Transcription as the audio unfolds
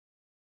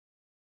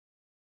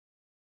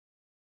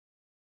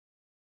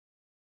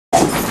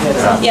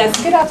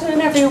Yes, good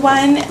afternoon,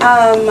 everyone.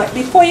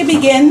 Before you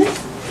begin,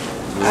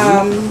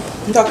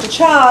 Dr.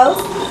 Charles,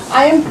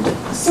 I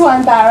am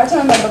Suan Barrett.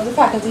 I'm a member of the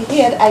faculty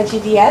here at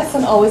IGDS,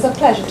 and always a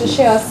pleasure to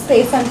share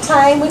space and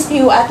time with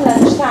you at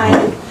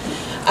lunchtime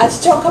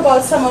to talk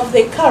about some of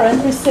the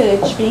current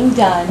research being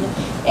done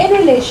in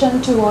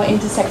relation to or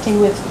intersecting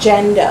with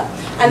gender.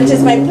 And it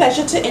is my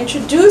pleasure to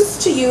introduce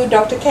to you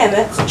Dr.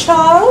 Kenneth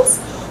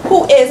Charles,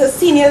 who is a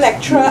senior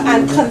lecturer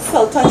and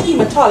consultant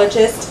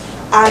hematologist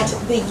at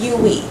the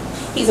UE.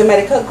 He's a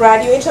medical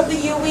graduate of the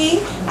UE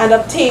and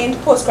obtained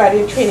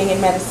postgraduate training in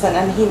medicine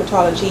and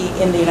hematology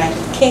in the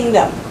United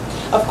Kingdom.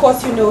 Of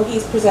course, you know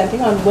he's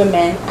presenting on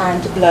women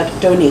and blood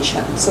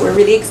donation. So we're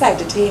really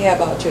excited to hear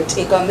about your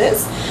take on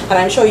this, and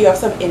I'm sure you have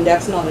some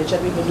in-depth knowledge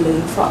that we would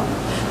learn from.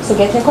 So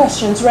get your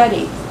questions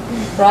ready,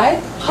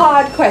 right?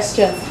 Hard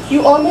questions.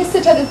 You always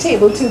sit at the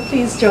table too,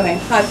 please join.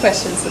 Hard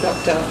questions for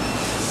Dr.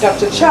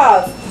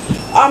 Charles.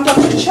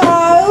 Dr.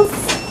 Charles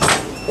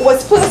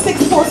was first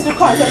exposed to the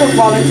concept of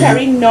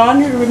voluntary,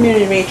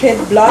 non-remunerated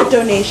blood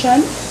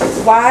donation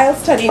while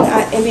studying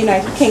in the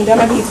United Kingdom,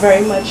 and he's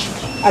very much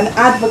an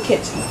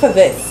advocate for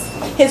this.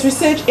 His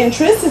research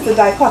interest is the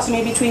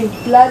dichotomy between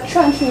blood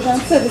transfusion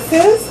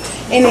services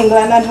in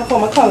England and her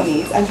former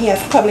colonies, and he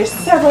has published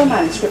several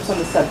manuscripts on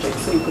the subject,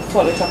 so you could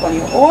follow it up on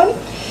your own.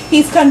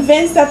 He's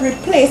convinced that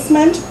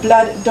replacement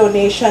blood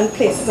donation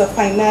places a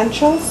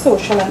financial,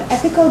 social, and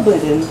ethical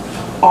burden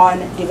on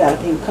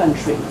developing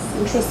countries.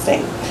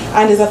 Interesting.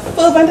 And is a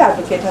fervent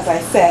advocate, as I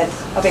said,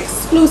 of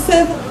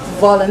exclusive,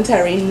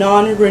 voluntary,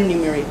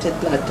 non-remunerated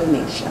blood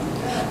donation.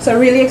 So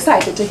really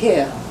excited to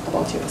hear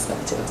about your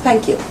perspective.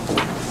 Thank you.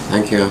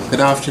 Thank you. Good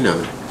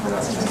afternoon.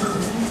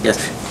 Yes.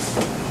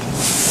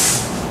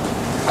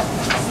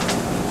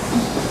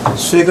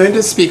 So we're going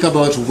to speak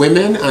about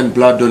women and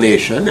blood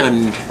donation,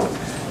 and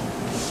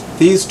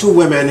these two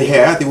women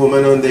here, the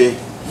woman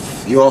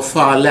on your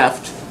far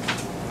left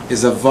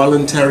is a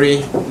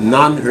voluntary,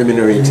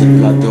 non-remunerated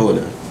blood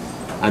donor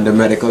and a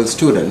medical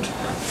student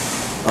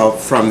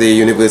from the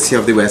University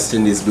of the West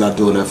Indies Blood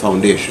Donor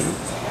Foundation.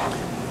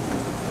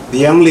 The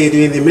young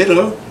lady in the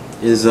middle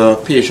is a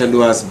patient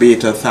who has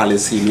beta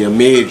thalassemia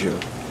major,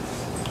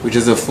 which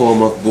is a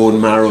form of bone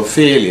marrow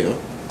failure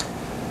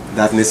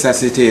that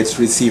necessitates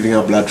receiving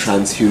a blood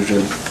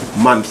transfusion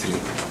monthly.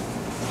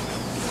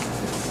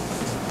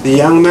 The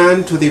young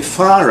man to the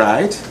far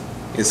right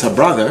is her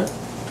brother,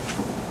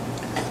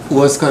 who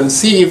was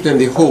conceived in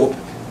the hope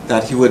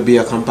that he would be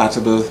a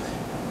compatible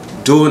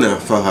donor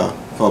for her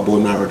for a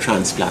bone marrow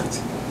transplant.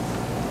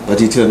 But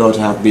he turned out to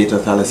have beta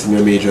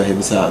thalassemia major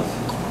himself.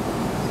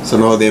 So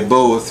now they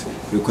both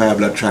require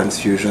blood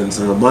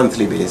transfusions on a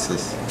monthly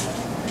basis.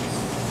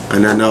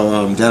 And I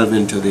now delve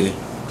into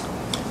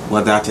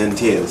what that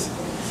entails.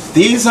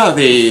 These are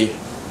the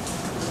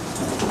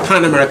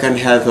Pan American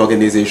Health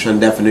Organization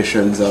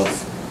definitions of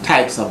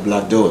types of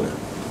blood donor.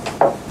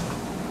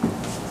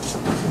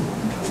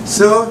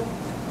 So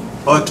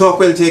our talk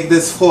will take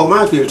this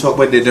format. We'll talk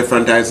about the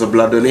different types of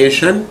blood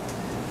donation,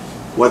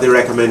 what the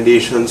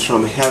recommendations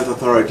from health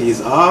authorities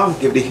are,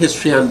 give the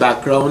history and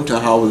background to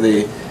how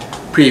the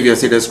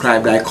previously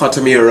described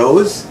dichotomy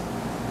arose,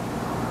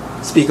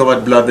 speak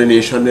about blood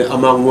donation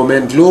among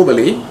women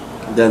globally,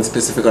 then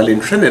specifically in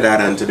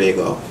Trinidad and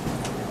Tobago,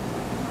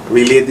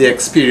 relate the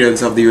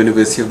experience of the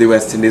University of the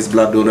West Indies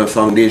Blood Donor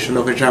Foundation,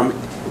 of which I'm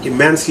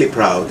immensely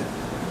proud,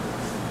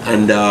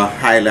 and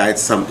highlight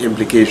some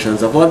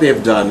implications of what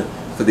they've done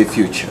for the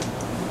future.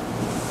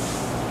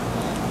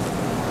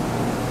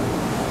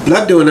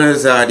 Blood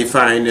donors are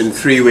defined in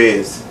three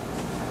ways.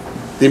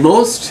 The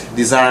most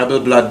desirable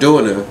blood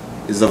donor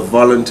is a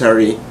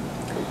voluntary,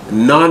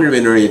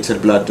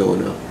 non-remunerated blood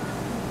donor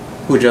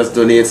who just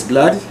donates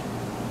blood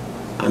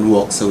and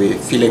walks away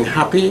feeling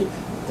happy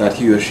that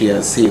he or she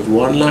has saved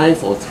one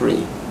life or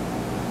three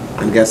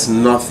and gets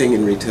nothing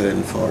in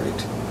return for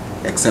it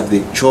except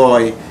the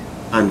joy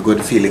and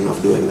good feeling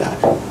of doing that.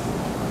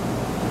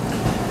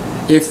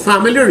 A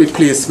family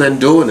replacement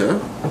donor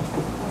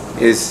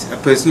is a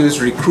person who is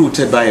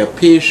recruited by a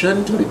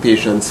patient or the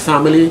patient's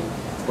family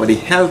or the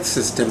health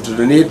system to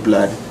donate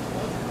blood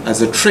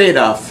as a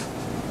trade-off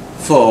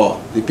for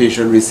the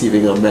patient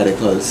receiving a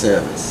medical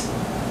service.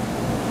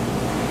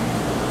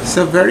 It's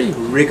a very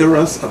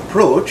rigorous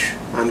approach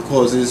and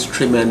causes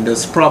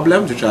tremendous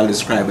problems, which I'll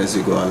describe as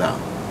we go along.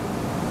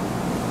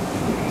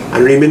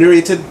 And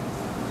remunerated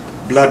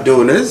blood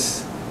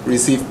donors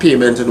receive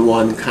payment in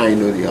one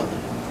kind or the other.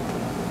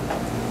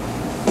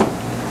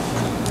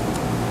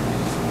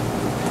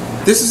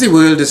 This is the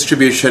world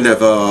distribution of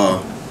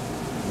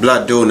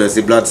blood donors,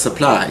 the blood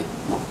supply.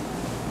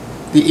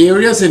 The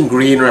areas in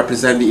green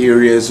represent the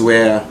areas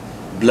where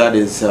blood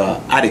is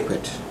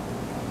adequate.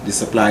 The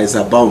supplies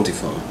are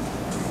bountiful.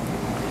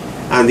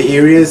 And the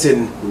areas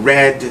in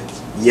red,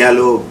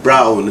 yellow,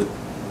 brown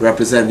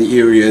represent the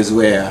areas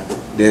where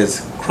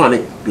there's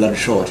chronic blood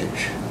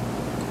shortage.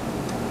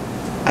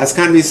 As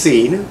can be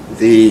seen,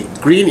 the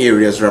green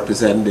areas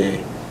represent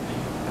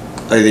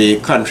the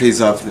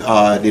countries of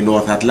the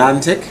North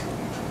Atlantic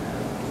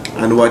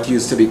and what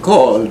used to be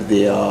called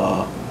the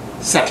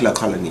settler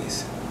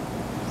colonies: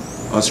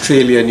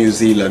 Australia, New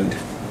Zealand,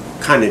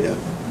 Canada.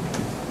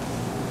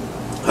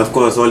 Of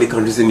course, all the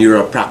countries in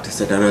Europe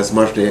practice it, and as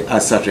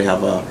such they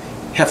have a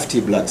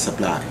hefty blood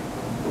supply.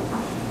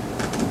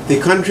 The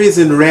countries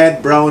in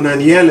red, brown,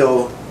 and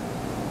yellow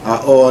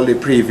are all the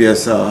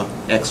previous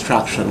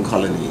extraction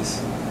colonies,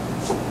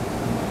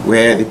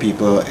 where the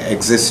people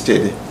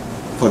existed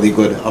for the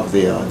good of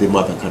the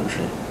mother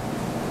country.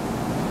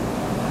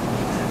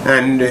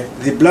 And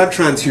the blood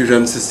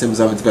transfusion systems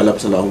have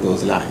developed along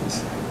those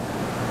lines.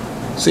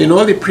 So in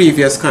all the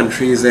previous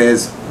countries,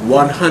 there's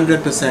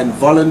 100%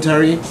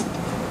 voluntary,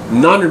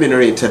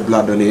 non-remunerated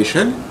blood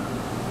donation,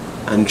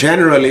 and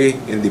generally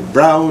in the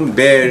brown,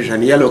 beige,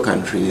 and yellow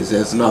countries,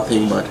 there's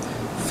nothing but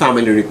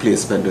family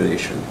replacement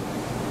donation.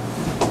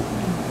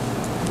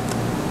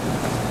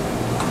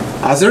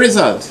 As a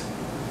result,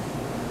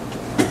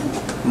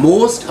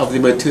 most of the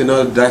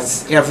maternal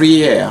deaths every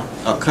year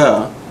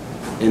occur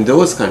in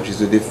those countries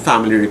with the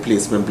family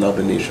replacement blood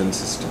donation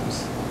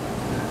systems.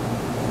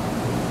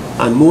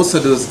 And most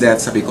of those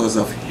deaths are because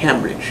of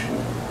hemorrhage.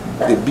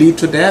 They bleed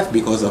to death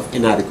because of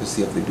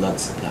inadequacy of the blood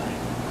supply.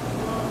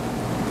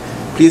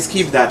 Please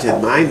keep that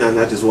in mind, and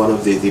that is one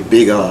of the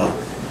bigger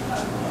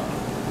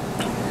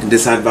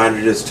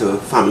disadvantages to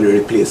family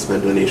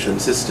replacement donation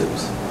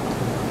systems.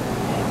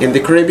 In the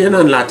Caribbean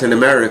and Latin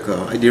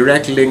America, a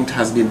direct link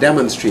has been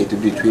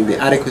demonstrated between the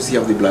adequacy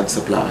of the blood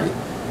supply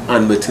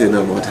and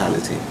maternal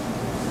mortality,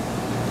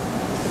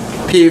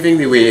 paving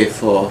the way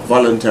for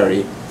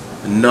voluntary,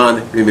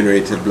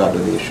 non-remunerated blood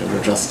donation,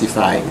 or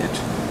justifying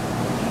it.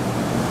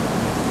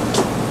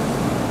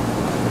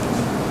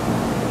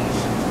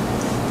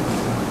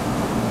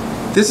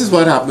 This is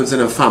what happens in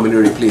a family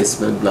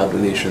replacement blood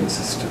donation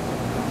system.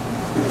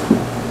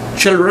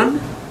 Children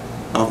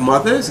of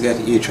mothers get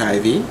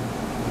HIV.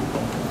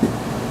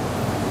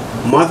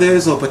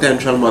 Mothers or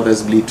potential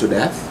mothers bleed to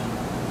death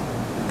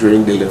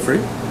during delivery.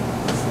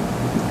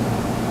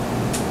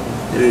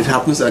 And it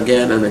happens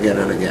again and again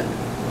and again.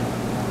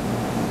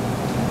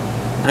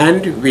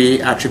 And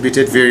we attribute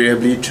it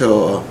variably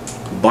to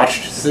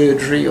botched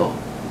surgery or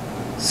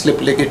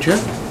slip ligature.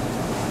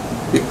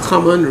 The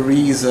common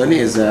reason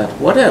is that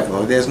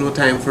whatever, there's no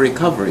time for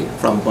recovery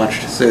from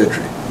botched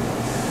surgery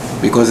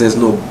because there's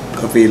no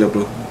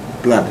available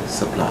blood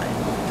supply.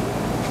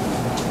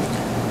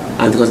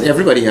 And because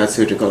everybody has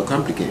surgical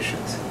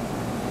complications.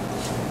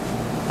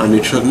 And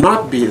it should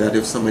not be that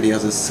if somebody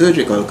has a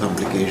surgical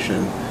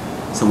complication,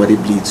 somebody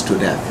bleeds to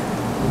death.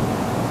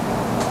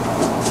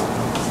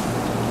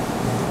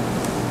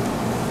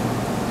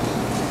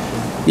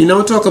 We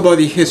now talk about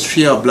the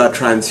history of blood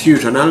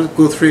transfusion. I'll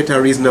go through it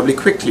reasonably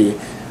quickly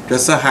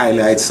just to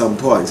highlight some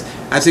points.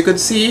 As you can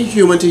see,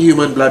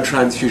 human-to-human blood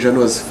transfusion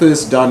was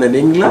first done in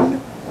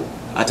England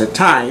at a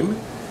time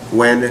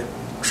when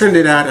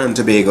Trinidad and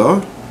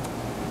Tobago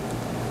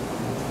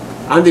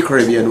and the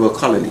Caribbean were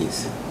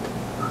colonies.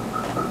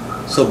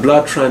 So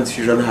blood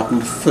transfusion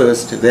happened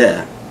first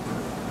there.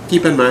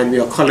 Keep in mind we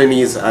are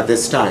colonies at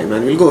this time,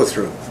 and we'll go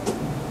through.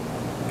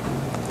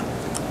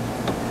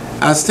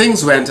 As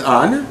things went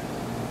on,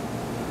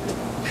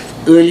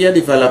 earlier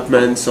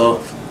developments,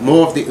 or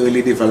more of the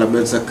early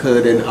developments,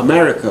 occurred in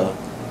America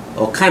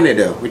or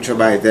Canada, which were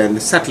by then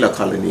settler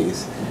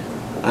colonies.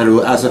 And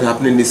as what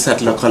happened in the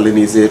settler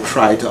colonies, they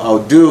tried to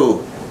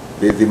outdo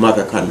the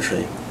mother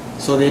country.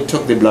 So they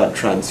took the blood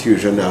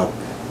transfusion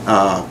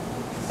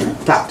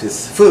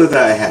practice further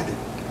ahead.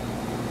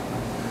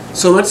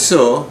 So much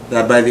so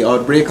that by the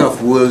outbreak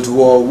of World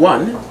War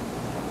I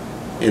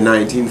in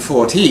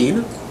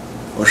 1914,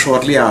 or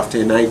shortly after,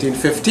 in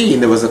 1915,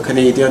 there was a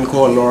Canadian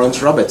called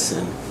Lawrence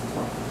Robertson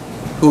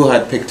who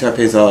had picked up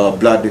his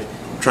blood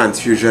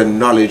transfusion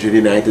knowledge in the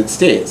United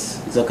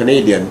States. He's a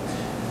Canadian,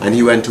 and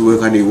he went to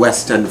work on the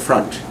Western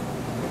Front.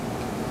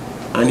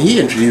 And he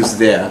introduced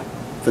there,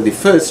 for the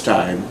first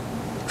time,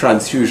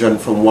 transfusion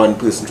from one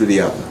person to the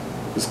other.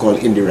 It's called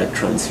indirect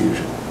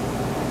transfusion.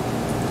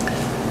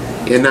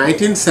 In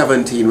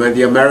 1917, when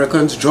the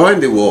Americans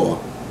joined the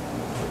war,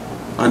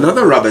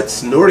 another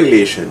Robertson, no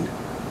relation,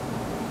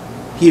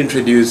 he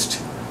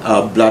introduced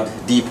blood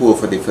depot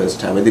for the first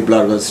time, and the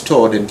blood was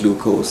stored in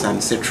glucose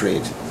and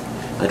citrate.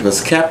 It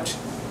was kept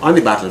on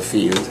the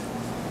battlefield,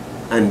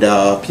 and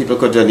people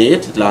could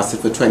donate. It lasted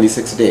for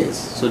 26 days.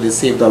 So they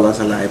saved a lot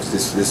of lives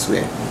this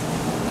way.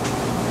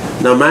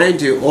 Now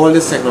mind you, all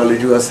this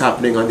technology was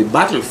happening on the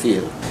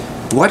battlefield.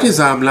 What is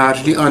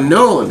largely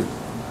unknown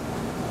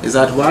is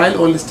that while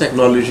all this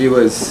technology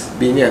was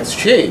being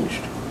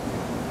exchanged,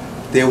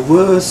 there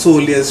were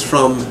soldiers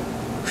from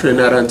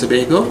Trinidad and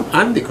Tobago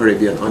and the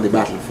Caribbean on the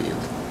battlefield.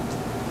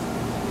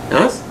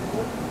 Yes?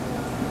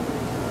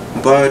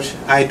 But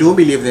I don't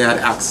believe they had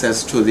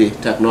access to the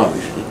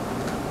technology.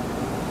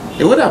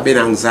 There would have been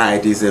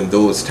anxieties in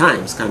those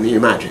times, can you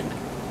imagine,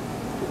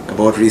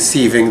 about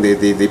receiving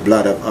the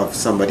blood of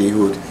somebody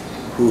who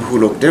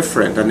looked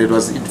different. And it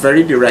was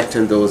very direct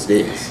in those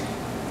days,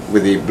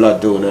 with the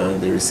blood donor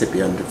and the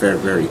recipient very,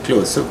 very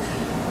close. So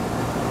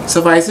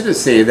suffice it to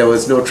say, there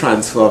was no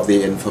transfer of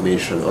the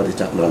information or the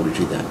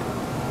technology then.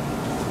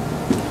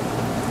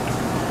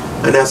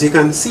 And as you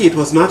can see, it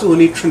was not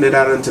only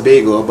Trinidad and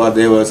Tobago, but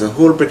there was a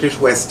whole British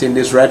West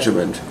Indies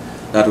regiment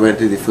that went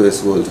to the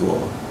First World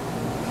War.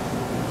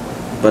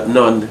 But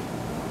none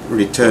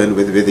returned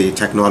with the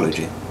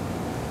technology.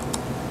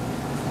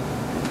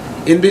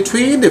 In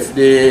between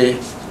the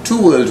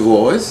two world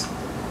wars,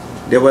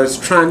 there was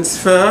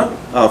transfer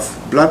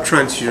of blood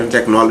transfusion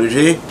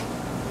technology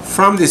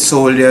from the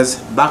soldiers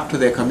back to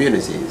their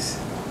communities.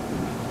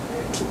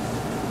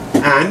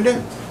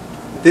 And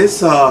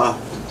this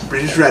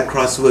British Red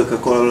Cross worker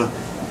called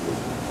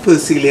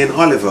Percy Lane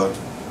Oliver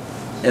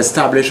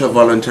established a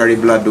voluntary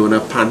blood donor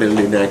panel in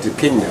the United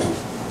Kingdom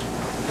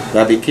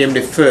that became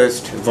the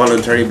first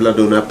voluntary blood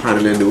donor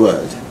panel in the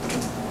world.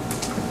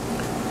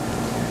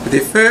 The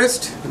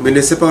first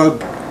municipal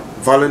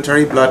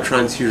voluntary blood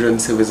transfusion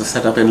service was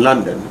set up in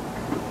London,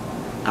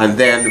 and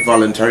then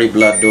voluntary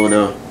blood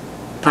donor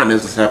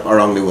panels were set up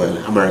around the world,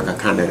 America,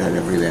 Canada, and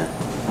everywhere.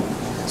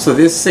 So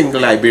this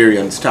single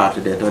Liberian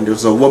started it, and there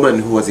was a woman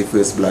who was the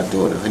first blood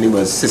donor. Her name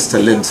was Sister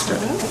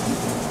Linstead.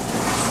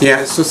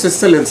 Yeah, so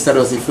Sister Linstead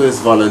was the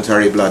first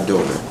voluntary blood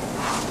donor.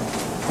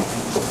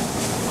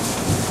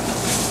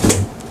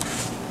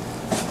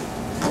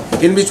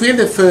 In between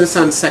the First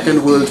and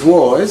Second World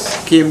Wars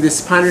came the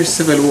Spanish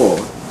Civil War,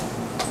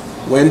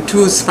 when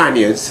two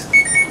Spaniards,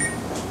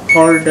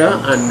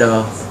 Horda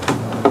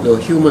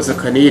and Hume was a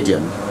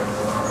Canadian,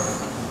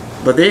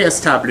 but they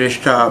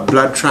established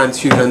blood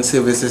transfusion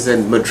services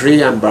in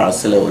Madrid and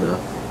Barcelona,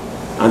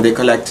 and they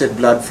collected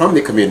blood from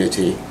the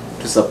community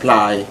to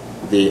supply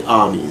the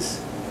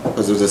armies,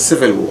 because it was a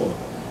civil war.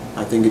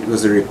 I think it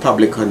was the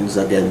Republicans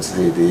against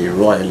the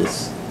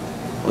Royalists.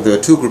 Well, there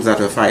were two groups that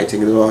were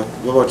fighting. There were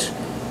about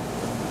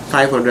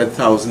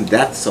 500,000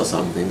 deaths or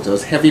something. So it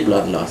was heavy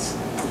blood loss.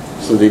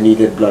 So they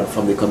needed blood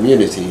from the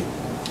community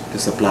to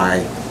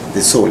supply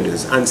the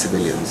soldiers and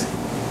civilians.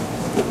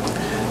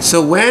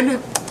 So when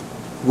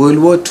World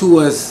War II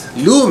was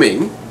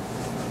looming,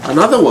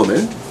 another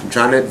woman,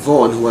 Janet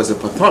Vaughan, who was a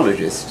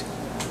pathologist,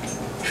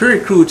 she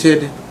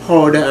recruited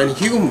Horda and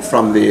Hume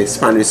from the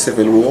Spanish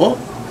Civil War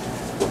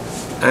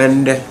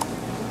and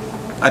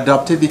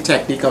adopted the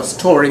technique of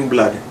storing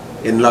blood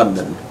in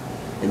London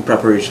in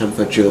preparation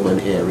for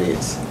German air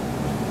raids.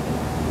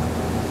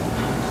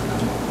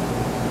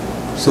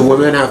 So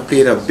women have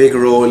played a big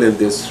role in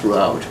this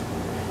throughout.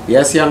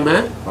 Yes, young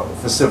man?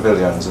 For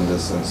civilians in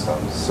this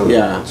instance. So,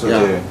 yeah, so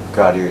yeah. They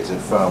graduated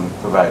from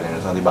providing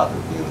it on the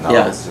battlefield now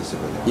Yes. to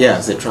civilians.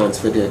 Yes, they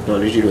transferred the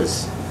technology to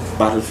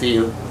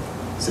battlefield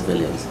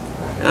civilians.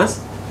 Yes?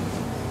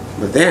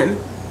 But then,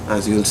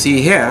 as you'll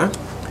see here,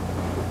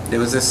 there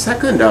was a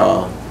second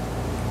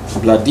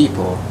blood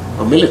depot,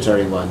 a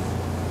military one,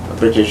 a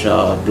British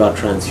blood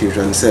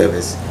transfusion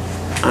service.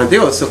 And they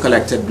also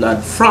collected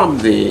blood from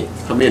the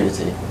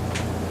community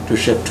to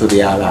ship to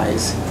the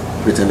Allies,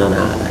 Britain and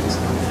Allies.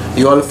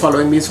 You all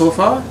following me so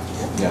far?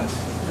 Yes.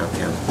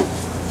 Okay.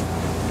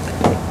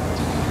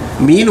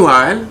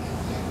 Meanwhile,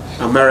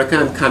 America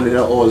and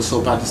Canada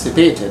also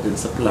participated in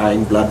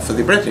supplying blood for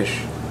the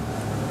British.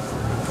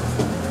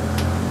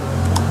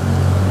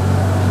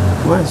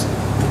 What is it?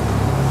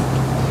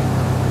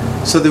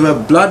 So there were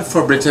blood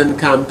for Britain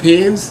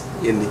campaigns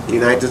in the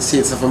United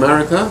States of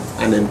America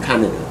and in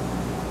Canada.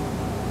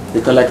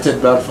 They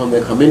collected blood from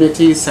the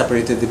community,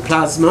 separated the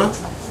plasma,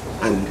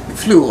 and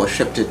flew or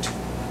shipped it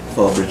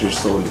for British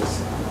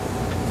soldiers.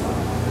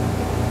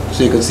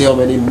 So you can see how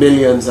many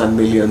millions and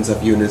millions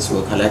of units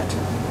were collected.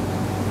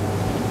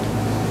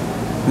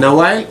 Now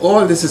while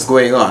all this is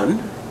going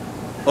on,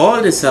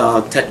 all this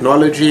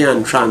technology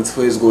and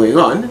transfer is going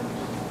on,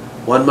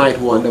 one might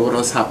wonder what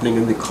was happening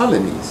in the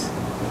colonies.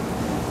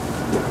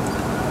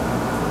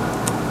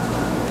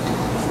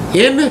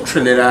 In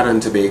Trinidad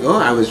and Tobago,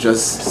 I was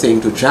just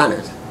saying to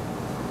Janet,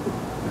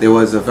 there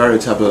was a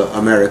veritable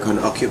American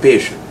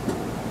occupation.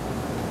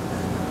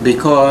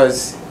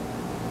 Because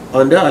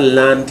under a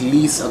land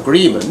lease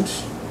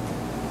agreement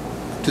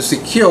to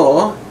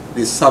secure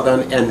the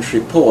southern entry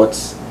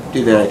ports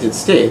to the United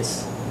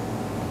States,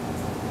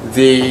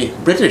 the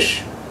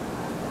British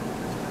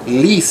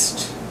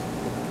leased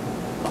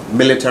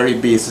military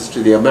bases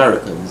to the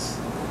Americans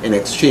in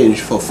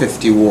exchange for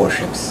 50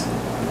 warships.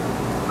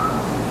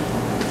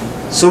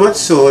 So much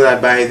so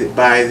that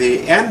by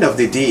the end of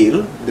the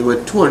deal, there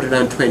were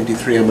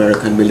 223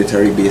 American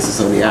military bases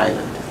on the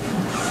island.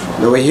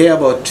 Now we hear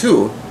about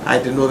 2. I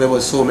didn't know there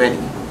were so many.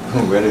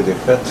 Where did they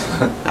fit?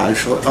 I'll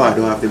show. Oh, I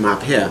don't have the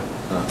map here.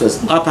 It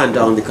was up and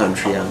down the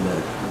country, young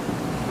man.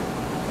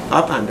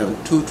 Up and down,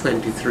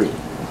 223.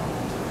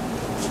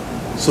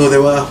 So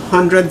there were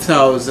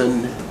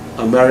 100,000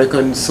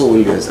 American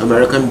soldiers,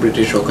 American,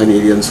 British or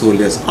Canadian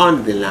soldiers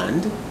on the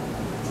land,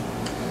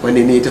 when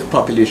the native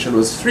population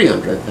was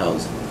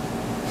 300,000.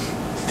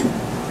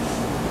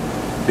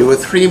 There were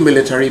 3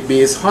 military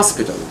base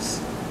hospitals.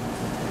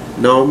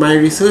 Now my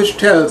research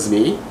tells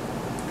me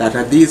that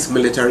at these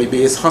military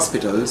base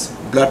hospitals,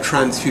 blood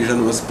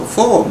transfusion was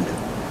performed.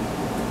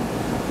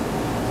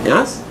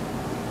 Yes?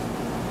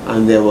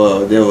 And there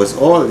was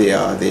all the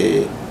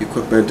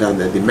equipment and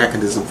the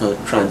mechanism for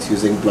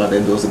transfusing blood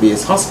in those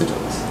base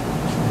hospitals.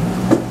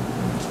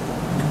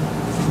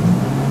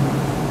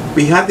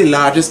 We had the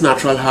largest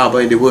natural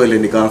harbor in the world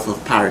in the Gulf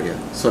of Paria,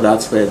 so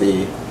that's where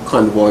the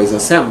convoys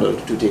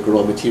assembled to take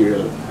raw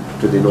material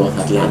to the North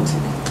Atlantic.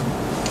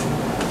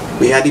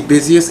 We had the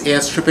busiest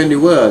airstrip in the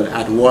world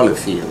at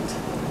Wallerfield,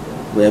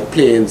 where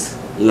planes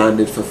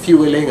landed for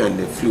fueling and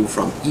they flew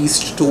from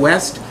east to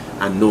west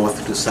and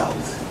north to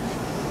south.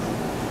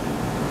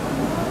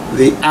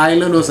 The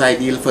island was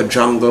ideal for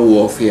jungle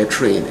warfare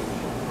training.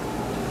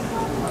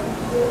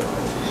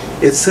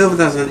 It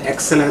served as an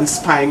excellent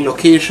spying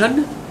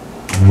location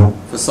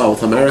for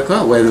South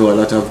America, where there were a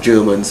lot of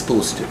Germans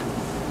posted.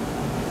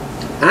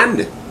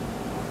 And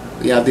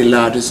we had the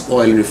largest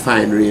oil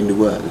refinery in the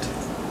world,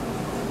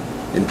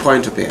 in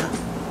Pointe-à-Pierre,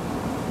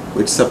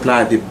 which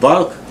supplied the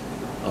bulk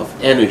of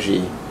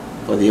energy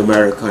for the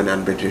American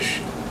and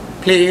British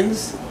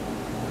planes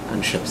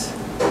and ships.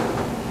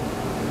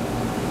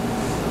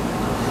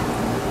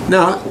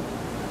 Now,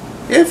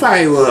 if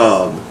I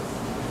were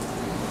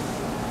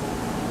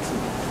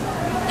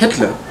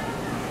Hitler,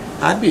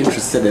 I'd be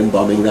interested in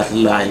bombing that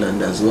little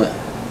island as well.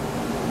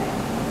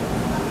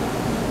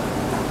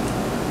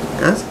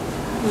 Yes?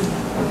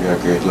 That would be a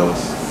great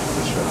loss,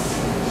 for sure.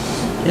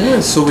 Yeah,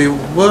 so we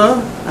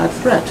were at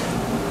threat.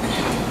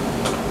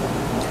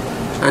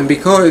 And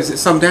because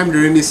sometime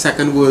during the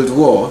Second World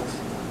War,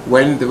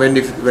 when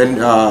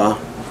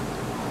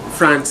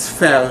France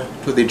fell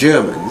to the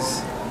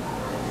Germans,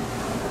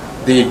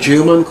 the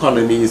German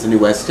colonies in the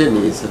West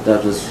Indies,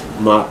 that was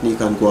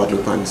Martinique and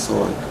Guadeloupe and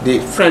so on, the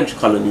French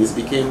colonies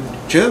became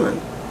German.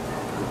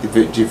 The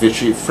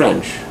Vichy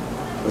French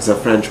was a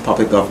French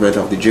puppet government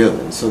of the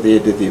Germans, so they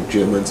did the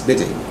Germans'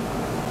 bidding.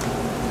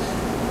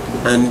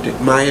 And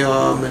my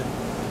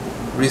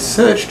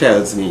research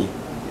tells me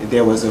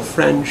there was a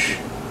French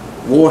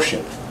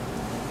warship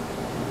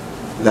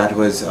that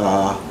was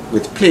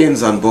with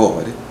planes on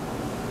board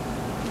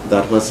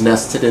that was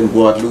nested in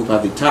Guadeloupe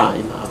at the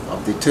time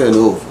of the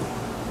turnover.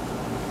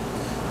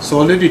 So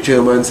although the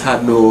Germans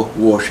had no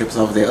warships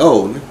of their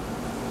own,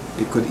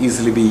 it could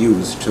easily be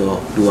used to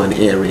do an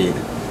air raid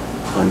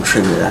on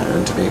Trinidad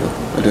and Tobago.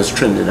 It was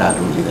Trinidad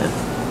only then.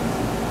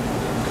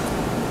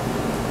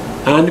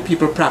 And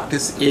people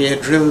practice air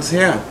drills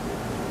here.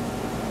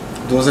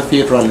 Those of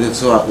your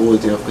relatives who are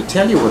old enough could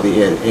tell you what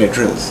the air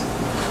drills.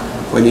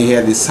 When you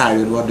hear the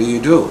siren, what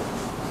do?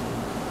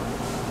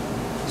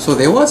 So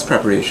there was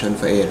preparation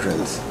for air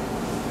drills.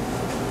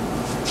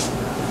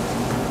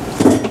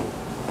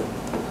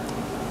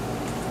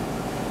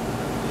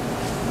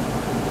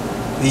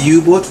 The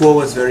U-boat war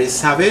was very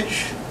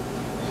savage.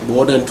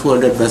 More than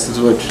 200 vessels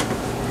were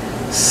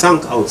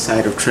sunk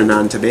outside of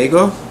Trinidad and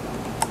Tobago,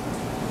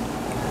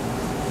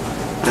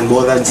 and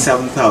more than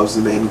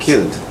 7,000 men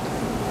killed.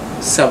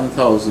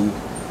 7,000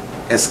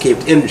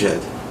 escaped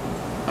injured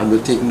and were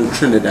taken to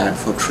Trinidad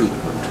for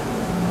treatment.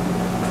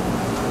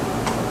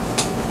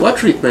 What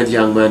treatment,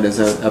 young man, does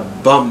a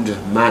bummed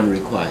man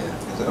require?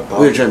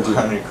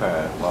 Man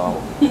require?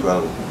 Wow.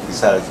 Well,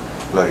 besides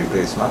blood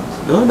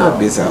replacement? No, not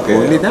besides.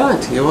 Only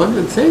that. You want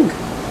to think.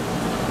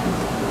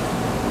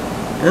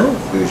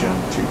 Yeah. Fusion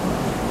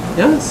treatment?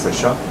 Yes. For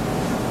sure?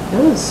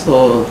 Yes.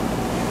 So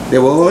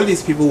there were all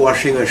these people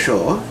washing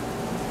ashore,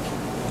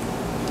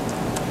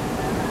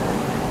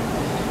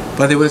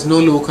 but there was no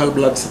local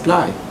blood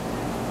supply.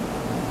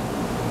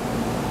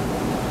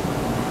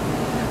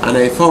 And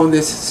I found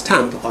this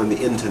stamp on the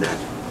internet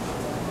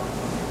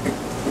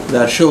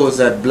that shows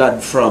that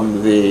blood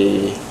from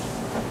the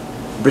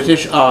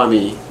British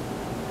Army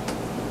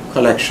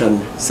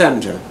Collection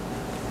Center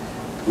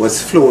was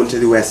flown to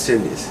the West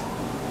Indies.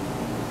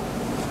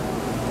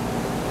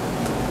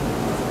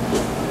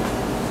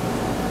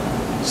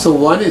 So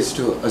one is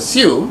to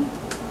assume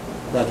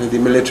that with the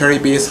military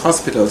base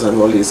hospitals and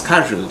all these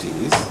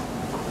casualties,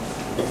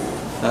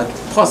 that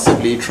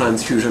possibly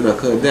transfusion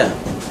occurred there.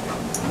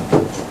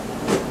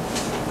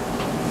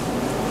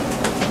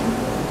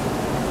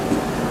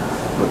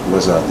 But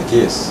was that the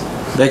case?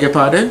 Beg your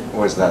pardon?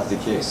 Was that the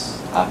case,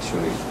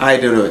 actually? I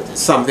don't know.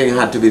 Something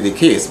had to be the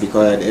case,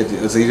 because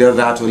it was either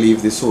that or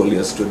leave the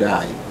soldiers to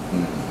die.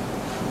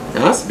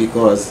 Yes,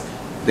 because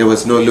there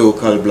was no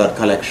local blood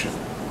collection.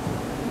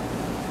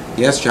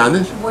 Yes,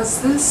 Janet?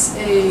 Was this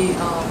a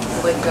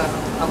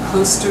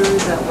poster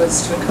that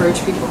was to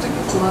encourage people to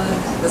give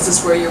blood? Is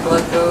this where your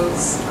blood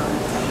goes?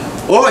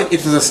 Oh,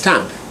 it was a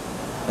stamp.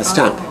 A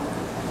stamp.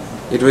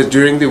 Oh. It was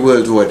during the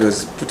World War. It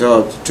was put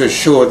out to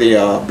show the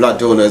blood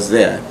donors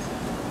there.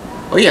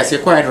 Oh yes,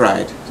 you're quite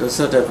right. So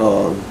sort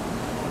of,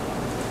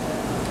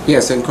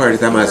 yes, encourage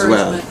them as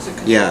well.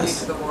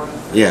 Yes.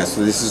 Yes,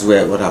 so this is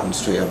what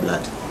happens to your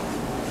blood.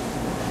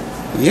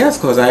 Yes,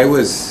 because I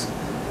was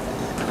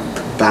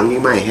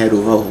banging my head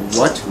over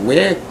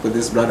where could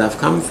this blood have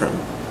come from?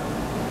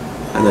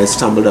 And I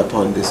stumbled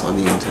upon this on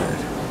the internet.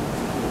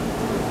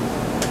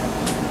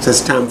 It's a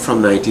stamp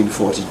from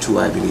 1942,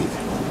 I believe.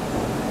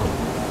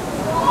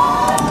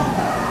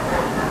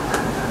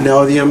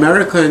 Now the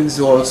Americans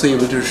were also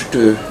able to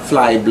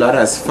fly blood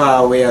as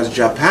far away as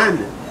Japan.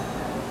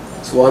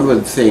 So one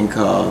would think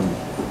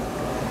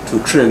to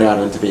Trinidad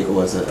and Tobago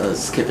was a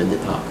skip in the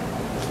park.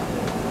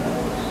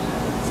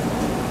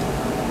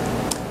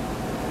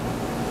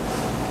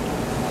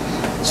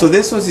 So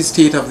this was the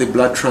state of the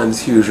blood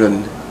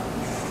transfusion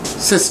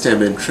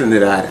system in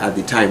Trinidad at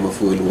the time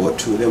of World War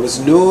II. There was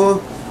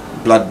no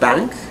blood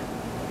bank,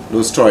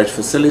 no storage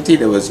facility,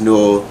 there was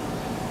no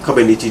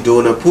community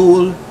donor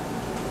pool.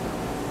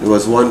 There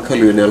was one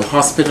colonial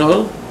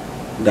hospital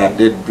that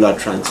did blood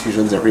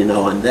transfusions every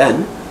now and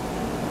then.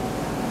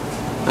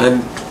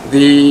 And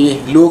the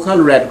local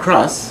Red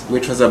Cross,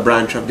 which was a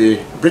branch of the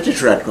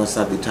British Red Cross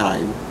at the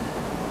time,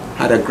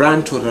 had a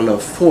grand total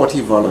of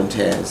 40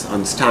 volunteers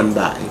on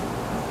standby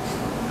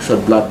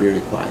should blood be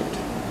required.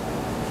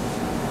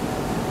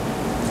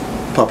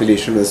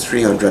 Population was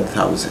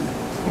 300,000.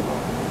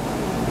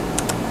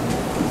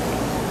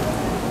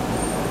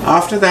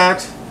 After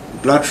that,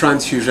 blood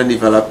transfusion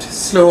developed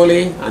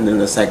slowly and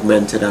in a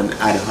segmented and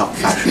ad hoc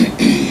fashion.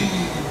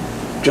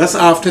 Just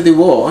after the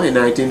war, in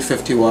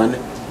 1951,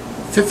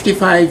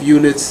 55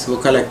 units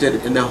were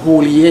collected in a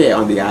whole year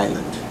on the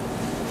island,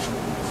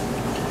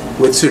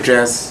 which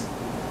suggests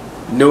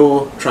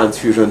no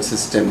transfusion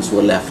systems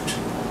were left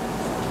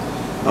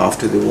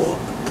after the war.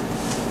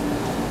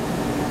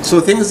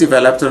 So things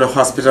developed on a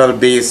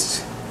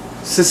hospital-based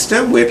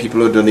system where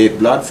people would donate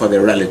blood for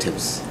their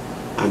relatives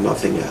and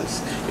nothing else.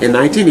 In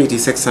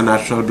 1986, a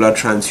National Blood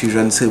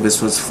Transfusion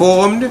Service was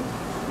formed,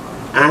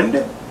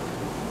 and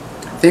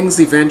things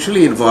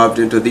eventually evolved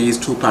into these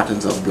two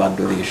patterns of blood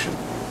donation.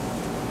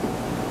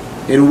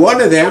 In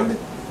one of them,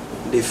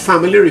 the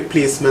family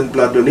replacement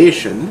blood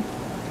donation,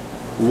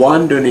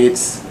 one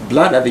donates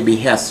blood at the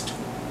behest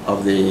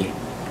of the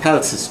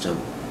health system.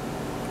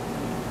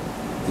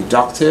 The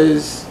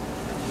doctors,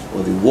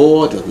 or the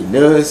ward, or the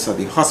nurse, or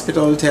the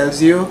hospital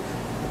tells you,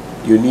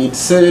 you need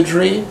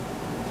surgery,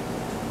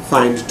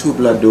 find 2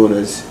 blood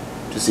donors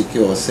to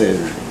secure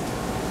surgery.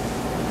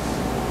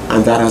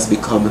 And that has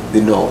become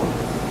the norm.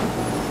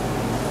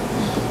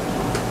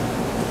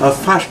 A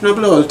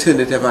fashionable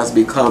alternative has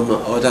become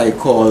what I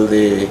call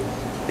it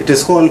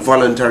is called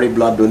voluntary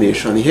blood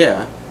donation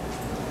here,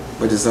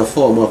 but it's a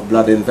form of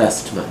blood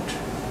investment.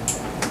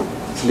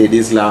 This lady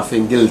is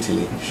laughing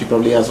guiltily. She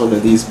probably has one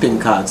of these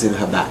pink cards in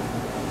her bag.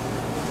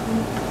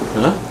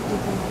 Huh?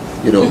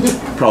 You know,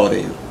 proud of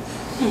you.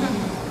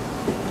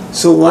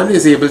 So one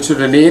is able to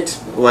donate,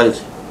 well,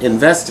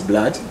 invest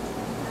blood,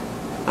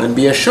 and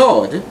be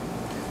assured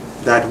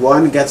that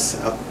one gets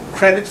a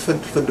credit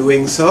for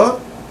doing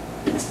so,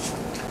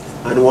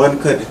 and one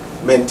could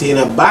maintain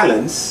a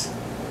balance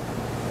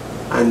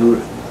and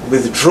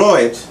withdraw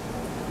it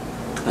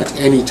at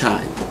any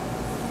time,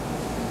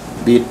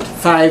 be it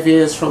 5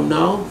 years from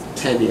now,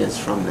 10 years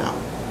from now.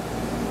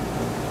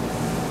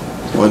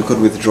 One could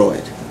withdraw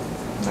it.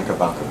 Like a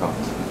bank account.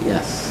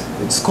 Yes,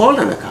 it's called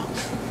an account.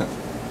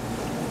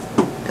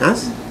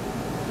 Yes?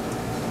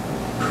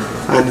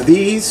 And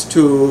these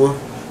two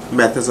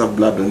methods of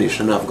blood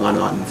donation have gone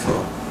on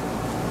for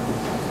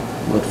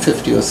about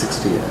 50 or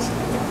 60 years.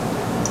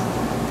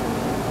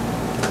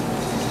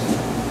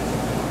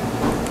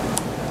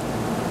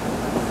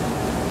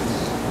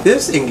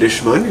 This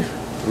Englishman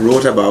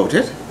wrote about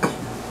it,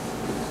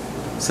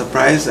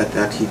 surprised at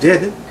that he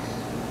did,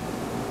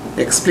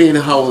 explain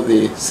how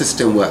the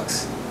system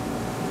works.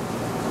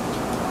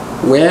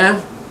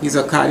 Where he's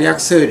a cardiac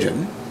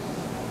surgeon,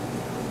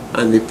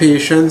 and the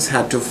patients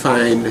had to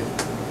find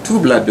 2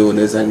 blood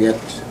donors and get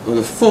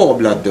 4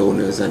 blood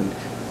donors and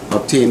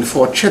obtain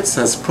 4 chits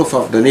as proof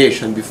of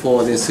donation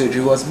before the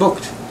surgery was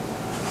booked.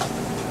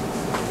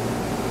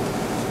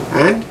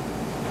 And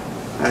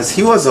as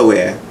he was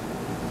aware,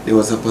 there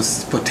was a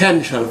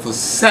potential for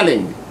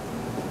selling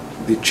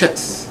the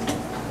chits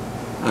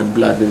and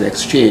blood in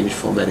exchange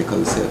for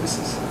medical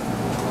services.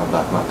 A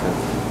black market.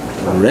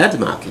 A red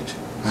market.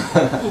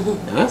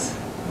 Yes?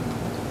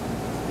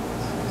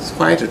 It's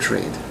quite a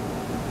trade.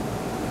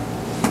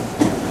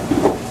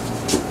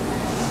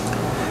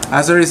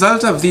 As a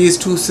result of these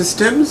two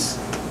systems,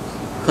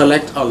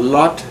 collect a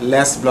lot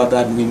less blood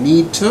than we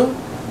need to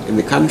in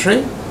the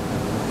country,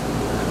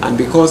 and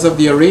because of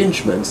the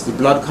arrangements, the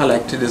blood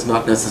collected is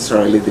not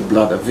necessarily the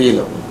blood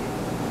available,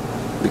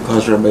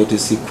 because remember it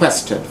is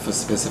sequestered for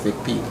specific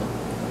people.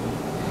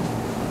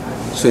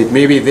 So it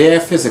may be there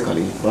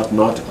physically, but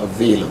not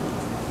available.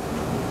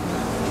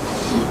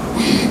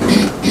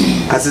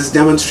 As is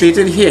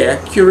demonstrated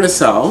here,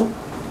 Curacao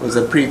was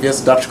a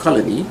previous Dutch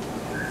colony,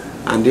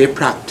 and they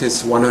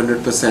practiced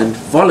 100%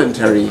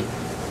 voluntary,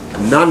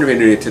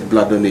 non-remunerated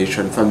blood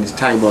donation from the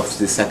time of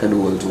the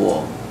Second World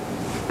War,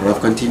 and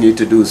have continued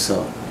to do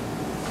so.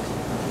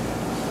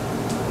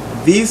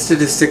 These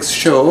statistics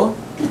show,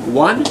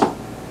 1,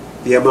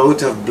 the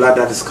amount of blood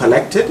that is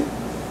collected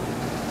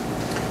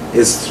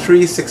is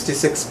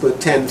 366 per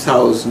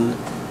 10,000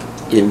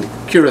 in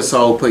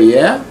Curacao per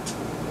year,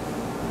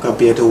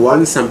 compared to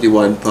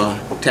 171 per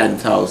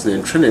 10,000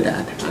 in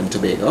Trinidad and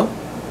Tobago.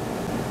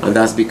 And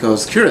that's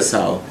because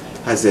Curacao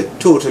has a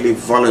totally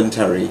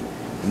voluntary,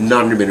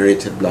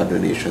 non-remunerated blood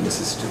donation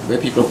system, where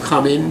people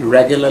come in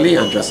regularly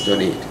and just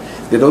donate.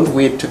 They don't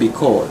wait to be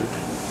called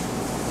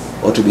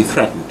or to be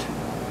threatened.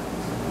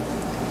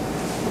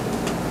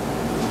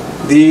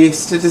 The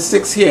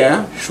statistics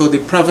here show the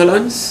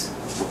prevalence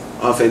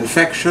of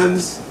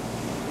infections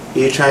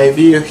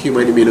HIV,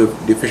 human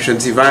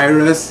immunodeficiency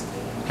virus,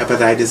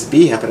 hepatitis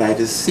B,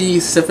 hepatitis C,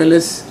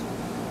 syphilis,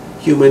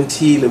 human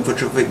T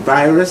lymphotropic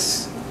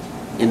virus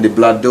in the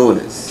blood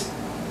donors.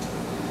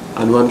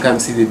 And one can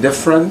see the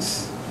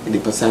difference in the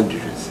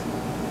percentages.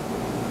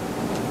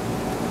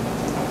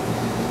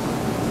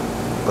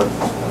 But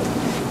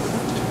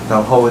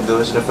now how would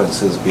those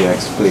differences be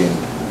explained?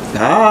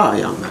 Ah,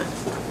 young man.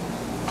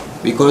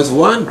 Because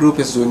one group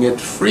is doing it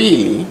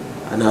freely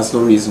and has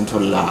no reason to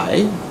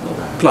lie,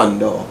 or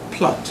plunder, or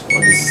plot,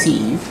 or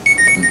deceive.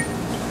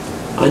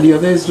 And the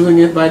other is doing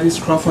it by the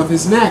scruff of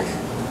his neck.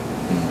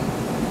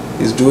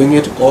 He's doing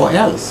it or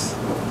else.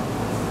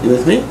 You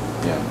with me?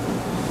 Yeah.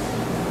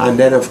 And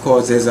then of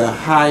course there's a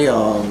high,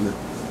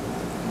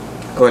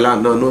 well,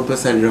 unknown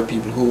percentage of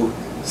people who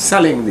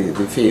selling the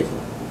favor.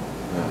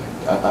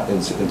 Yeah.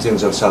 In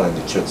terms of selling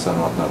the chits and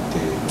whatnot.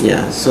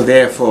 Yeah, so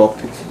therefore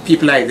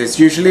people like this,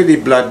 usually the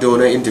blood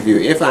donor interview,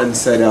 if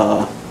answered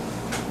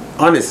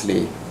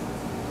honestly,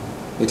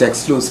 it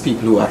excludes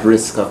people who are at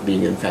risk of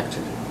being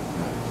infected.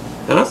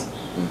 Yes?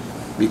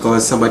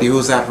 Because somebody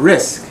who's at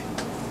risk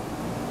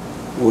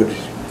would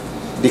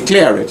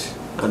declare it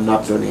and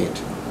not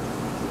donate.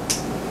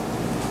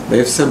 But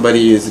if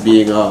somebody is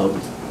being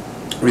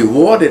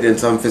rewarded in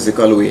some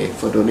physical way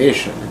for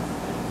donation,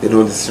 they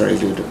don't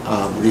necessarily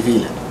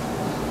reveal it.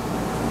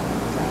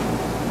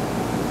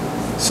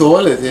 So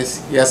all of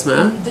this, yes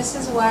ma'am? This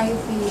is why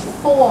the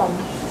form,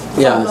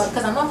 yes,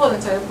 because I'm not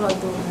voluntary blood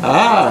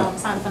donor from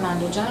San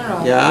Fernando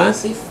General.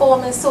 Yes. The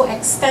form is so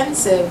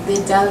extensive. They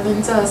delve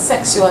into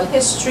sexual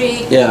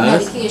history,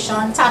 yes,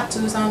 medication,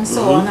 tattoos, and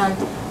so on. And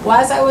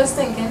whilst I was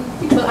thinking,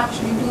 people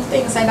actually do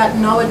things like that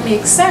now, it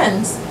makes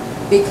sense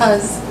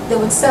because they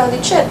would sell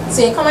the chit.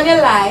 So you come and you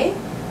lie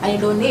and you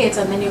donate,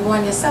 and then you go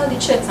and you sell the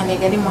chits and you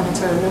get a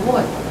monetary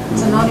reward.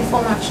 So now the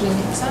form actually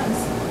makes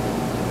sense.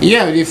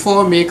 Yeah, the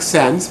form makes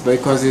sense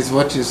because it's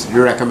what is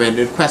the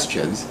recommended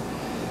questions,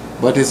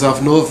 but it's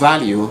of no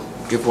value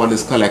if one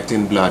is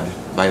collecting blood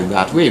by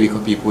that way,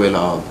 because people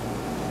will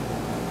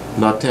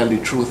not tell the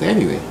truth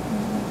anyway.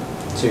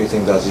 So you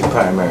think that's the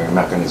primary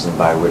mechanism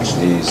by which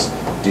these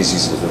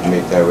diseases would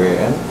make their way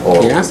in?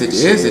 Or yes, it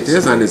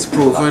is, and it's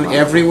proven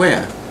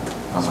everywhere.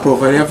 It's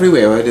proven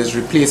everywhere. Where there's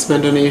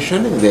replacement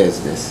donation, there's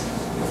this.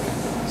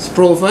 It's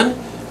proven,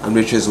 and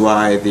which is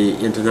why the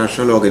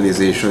international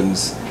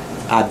organizations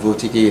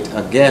advocate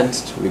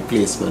against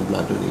replacement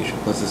blood donation,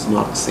 because it's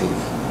not safe.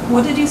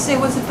 What did you say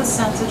was the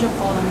percentage of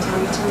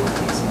voluntary to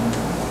replacement?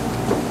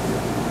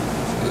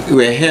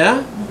 We're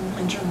here?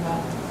 In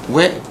Trinidad.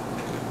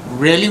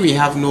 Really, we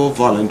have no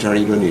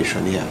voluntary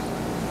donation here.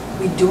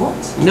 We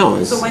don't?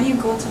 No. So when you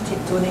go to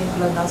donate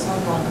blood, that's not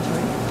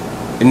voluntary?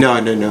 No.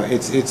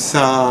 It's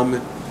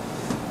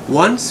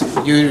once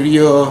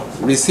you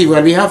receive,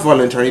 well, we have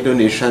voluntary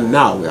donation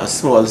now, a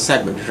small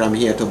segment which I'm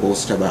here to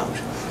boast about.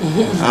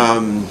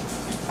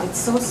 It's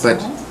so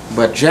small.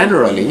 But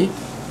generally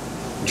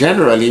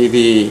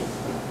the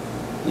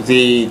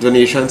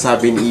donations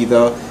have been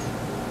either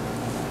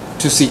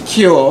to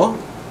secure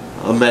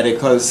a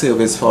medical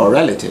service for a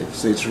relative,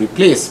 so it's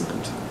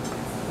replacement,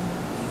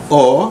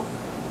 or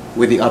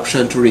with the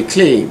option to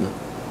reclaim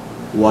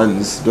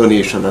one's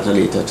donation at a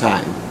later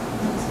time,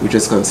 which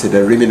is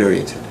considered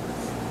remunerated.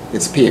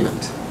 It's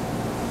payment.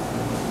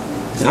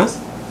 Yes?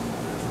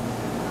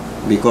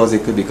 Because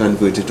it could be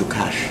converted to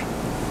cash.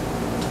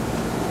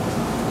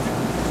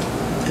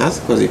 Yes,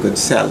 because you could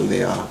sell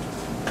the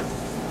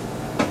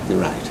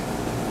right.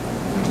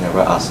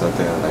 Never asset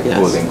there, like yes,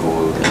 gold and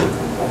gold.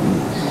 Yeah.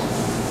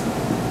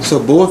 So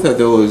both of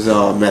those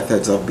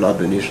methods of blood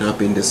donation have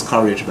been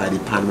discouraged by the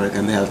Pan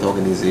American Health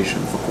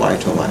Organization for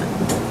quite a while.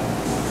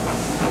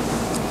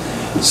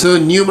 So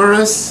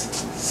numerous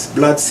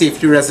blood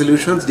safety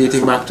resolutions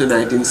dating back to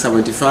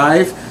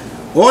 1975,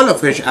 all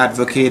of which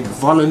advocate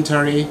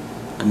voluntary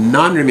and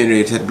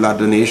non-remunerated blood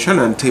donation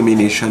and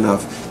termination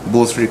of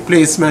both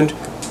replacement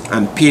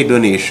and paid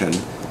donation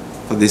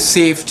for the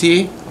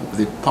safety of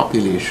the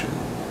population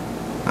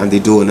and the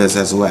donors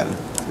as well,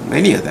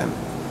 many of them.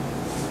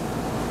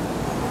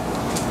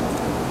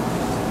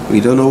 We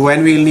don't know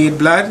when we'll need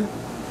blood.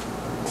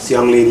 This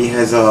young lady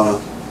has a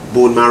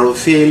bone marrow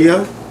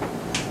failure.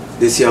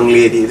 This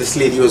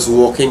lady was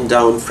walking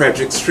down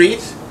Frederick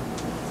Street,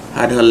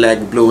 had her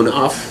leg blown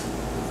off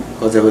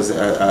because there was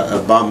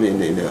a bomb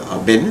in a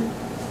bin.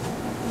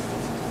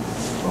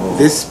 Oh.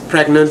 This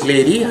pregnant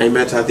lady, I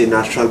met at the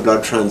National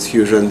Blood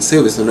Transfusion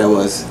Service when I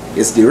was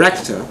its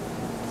director,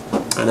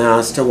 and I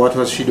asked her what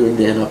was she doing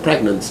there in her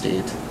pregnant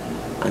state,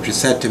 and she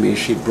said to me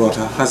she brought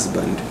her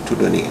husband to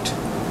donate.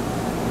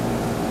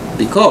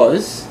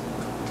 Because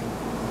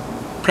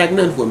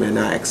pregnant women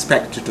are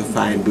expected to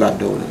find blood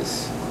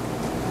donors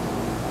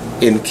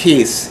in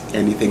case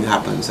anything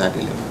happens at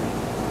delivery.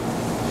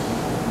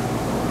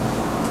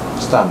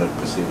 Standard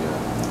procedure.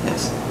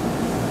 Yes.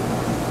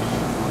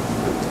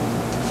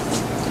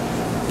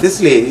 This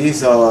lady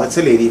is it's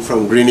a lady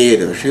from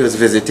Grenada. She was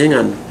visiting,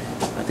 and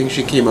I think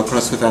she came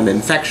across with an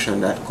infection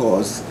that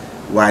caused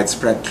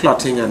widespread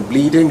clotting and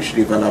bleeding. She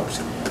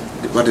developed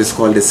what is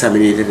called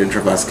disseminated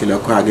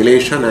intravascular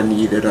coagulation and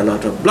needed a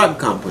lot of blood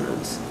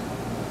components.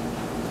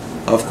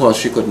 Of course,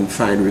 she couldn't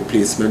find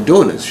replacement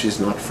donors. She's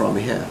not from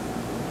here.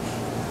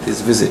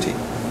 She's visiting.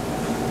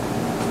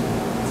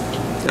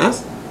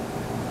 Yes?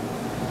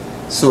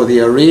 So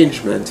the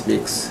arrangement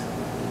makes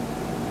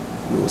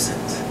no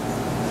sense.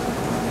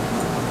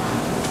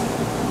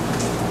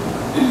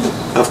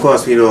 Of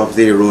course, we know of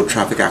the road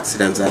traffic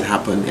accidents that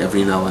happen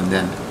every now and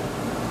then.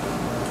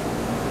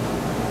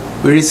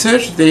 We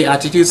researched the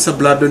attitudes to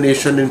blood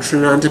donation in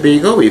Trinidad and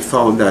Tobago. We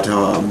found that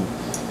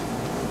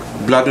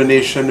blood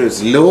donation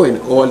is low in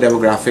all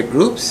demographic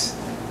groups,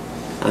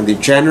 and the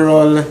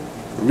general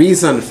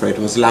reason for it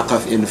was lack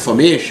of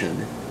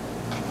information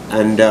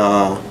and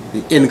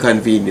the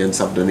inconvenience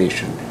of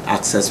donation.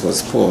 Access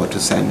was poor to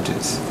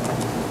centers.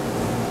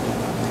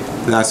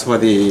 That's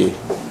what the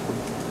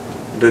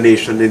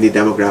donation in the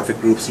demographic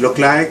groups look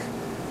like.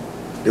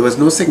 There was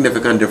no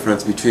significant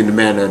difference between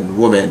men and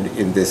women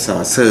in this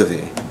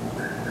survey.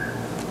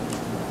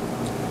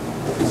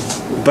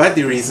 But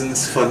the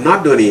reasons for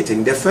not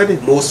donating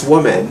differed. Most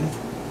women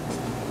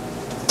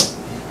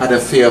had a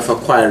fear of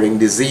acquiring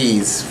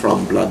disease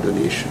from blood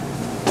donation.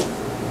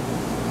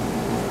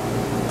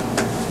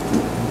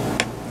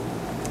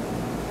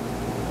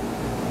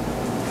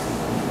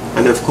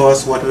 And of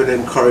course, what would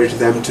encourage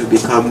them to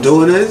become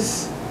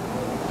donors?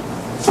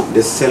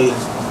 They still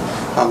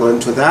hang on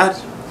to that.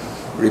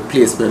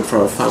 Replacement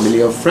for a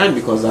family or friend,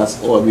 because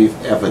that's all we've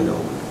ever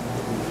known.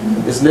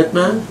 Isn't it,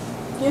 man?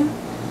 Yeah.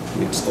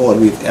 It's all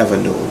we've ever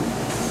known.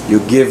 You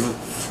give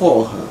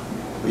for her,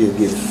 or you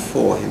give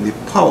for him. The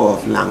power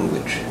of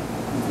language.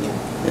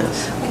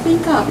 Yes. I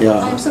think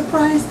I'm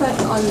surprised that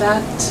on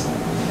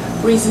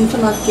that reason for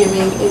not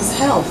giving is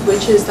health,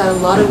 which is that a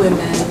lot of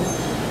women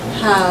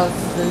have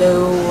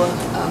low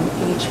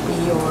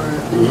HB or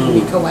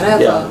anemic or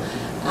whatever,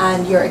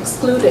 and you're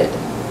excluded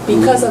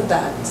because of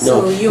that.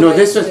 So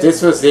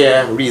this was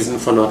their reason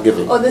for not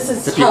giving. Oh, this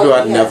is the people who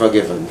had never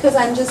given. Because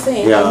I'm just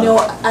saying, I know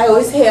I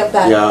always hear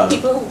that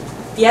people who,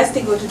 yes,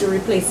 they go to do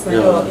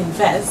replacement or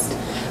invest,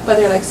 but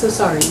they're like, so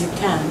sorry, you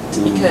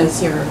can't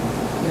because you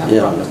have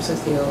problems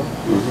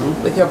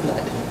with your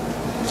blood.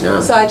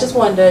 So I just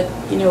wondered,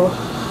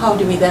 how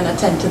do we then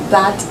attend to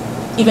that,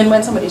 even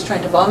when somebody's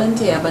trying to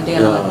volunteer, but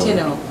they're not,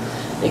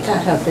 they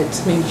can't help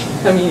it.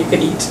 I mean, you can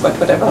eat, but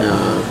whatever.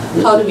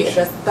 How do we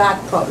address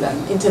that problem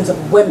in terms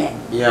of women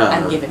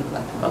and giving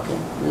blood?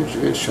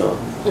 Okay. Sure.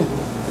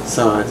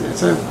 So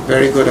it's a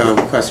very good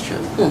question.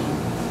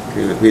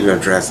 We'll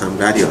address. I'm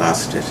glad you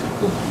asked it.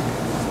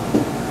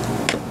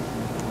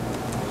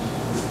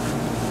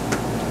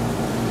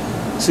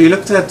 So you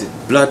looked at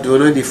blood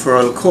donor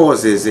deferral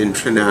causes in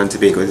Trinidad and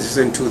Tobago. This is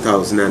in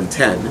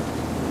 2010,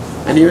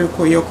 and you're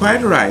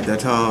quite right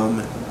that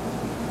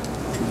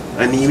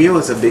anemia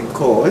was a big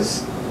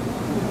cause.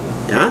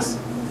 Yes,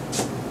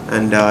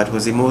 and it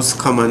was the most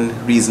common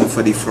reason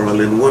for deferral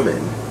in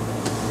women.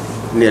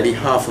 Nearly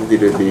half of the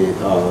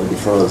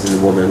deferrals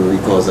in women were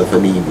because of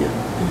anemia,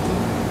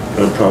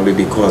 and probably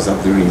because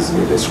of the reason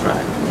you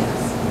described.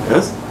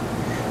 Yes.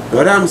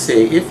 What I'm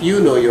saying, if you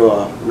know you're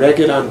a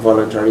regular and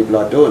voluntary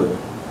blood donor,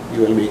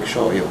 you will make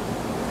sure you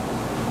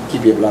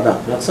keep your blood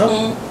up. That's all.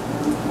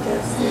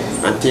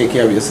 Yes. And take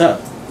care of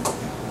yourself.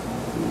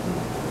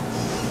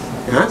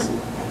 Yes?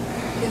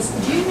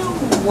 Do you know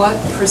what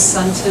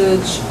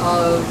percentage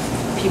of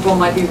people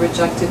might be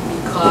rejected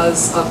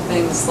because of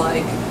things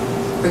like,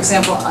 for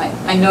example,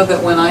 I know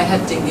that when I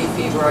had dengue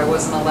fever, I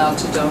wasn't allowed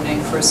to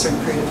donate for a certain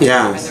period of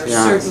time, and there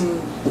are certain,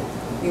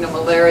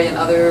 malaria and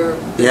other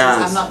things.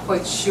 I'm not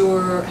quite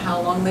sure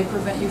how long they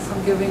prevent you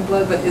from giving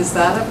blood, but is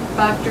that a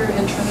factor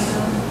in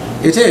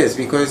Trinidad? It is,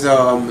 because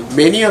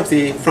many of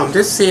from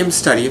this same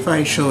study, if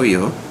I show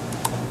you,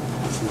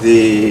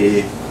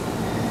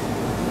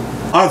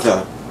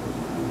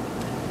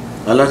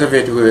 a lot of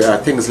it were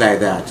things like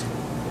that,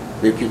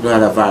 where people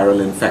had a viral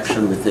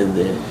infection within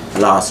the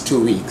last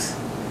 2 weeks,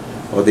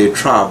 or they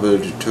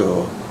traveled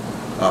to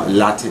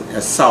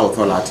South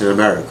or Latin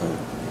America,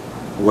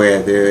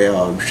 where the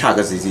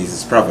Chagas disease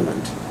is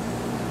prevalent,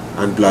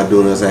 and blood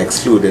donors are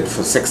excluded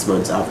for 6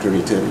 months after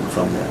returning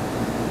from there.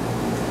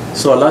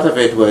 So a lot of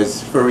it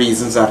was for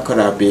reasons that could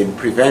have been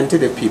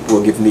prevented if people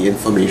were given the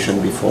information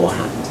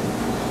beforehand.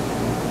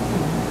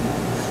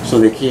 So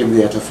they came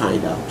there to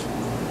find out.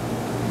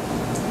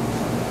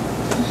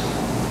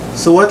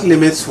 So what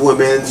limits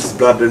women's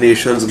blood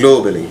donations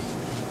globally?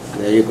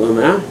 There you go,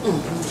 ma'am.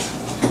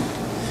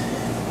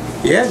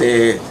 Yeah,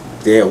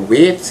 their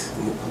weight,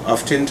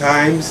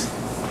 oftentimes.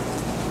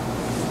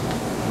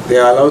 They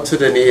are allowed to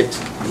donate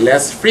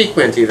less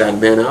frequently than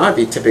men are.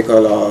 The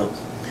typical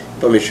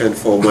permission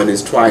for women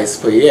is twice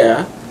per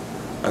year,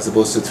 as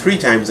opposed to 3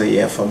 times a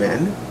year for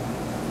men.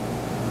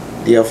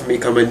 They often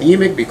become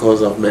anemic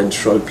because of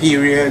menstrual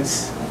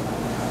periods.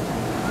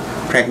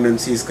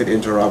 Pregnancies could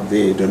interrupt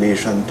the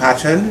donation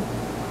pattern.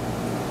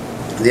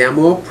 They are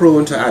more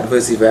prone to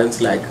adverse events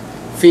like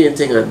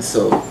fainting and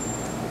so,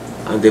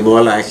 and they're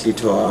more likely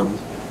to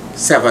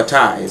sever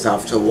ties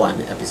after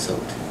one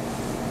episode.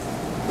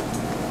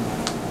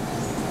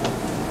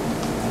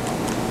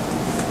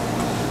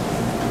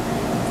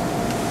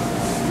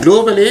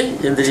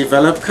 Globally, in the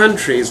developed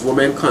countries,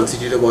 women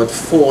constitute about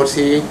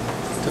 40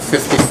 to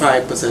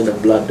 55%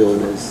 of blood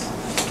donors,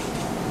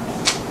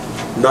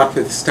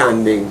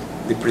 notwithstanding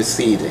the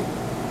preceding.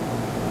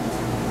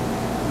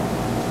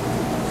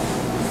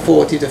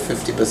 40 to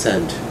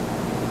 50%.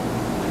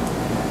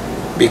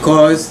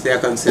 Because they are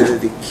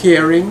considered the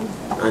caring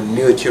and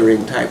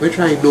nurturing type, which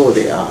I know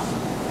they are.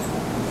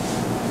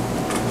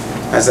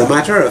 As a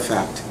matter of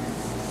fact,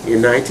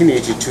 in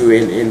 1982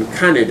 in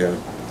Canada,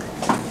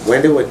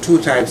 when there were two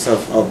types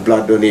of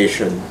blood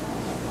donation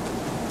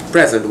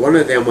present, one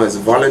of them was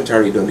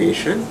voluntary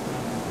donation,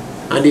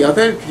 and the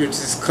other which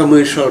is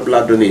commercial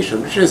blood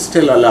donation, which is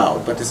still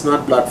allowed, but it's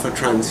not blood for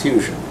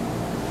transfusion.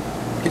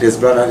 It is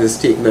blood that is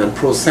taken and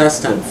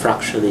processed and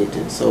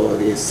fractionated, so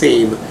the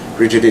same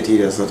rigidity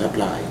does not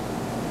apply.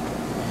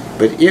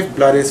 But if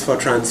blood is for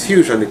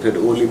transfusion, it could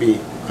only be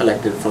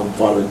collected from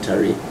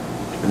voluntary,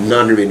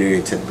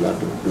 non-remunerated blood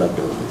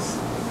donors.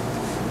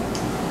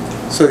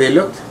 So they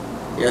looked,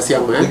 yes,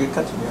 young man? You can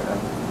continue,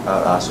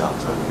 I'll ask you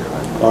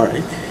after. All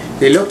right.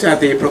 They looked at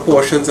the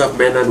proportions of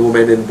men and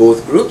women in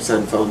both groups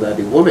and found that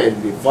the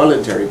women, the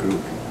voluntary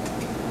group,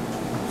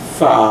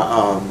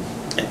 far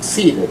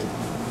exceeded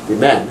the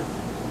men,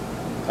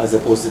 as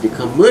opposed to the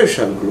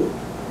commercial group,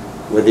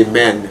 where the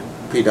men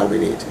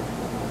predominated.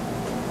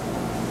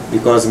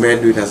 Because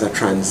men do it as a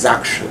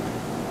transaction.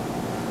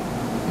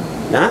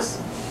 Yes?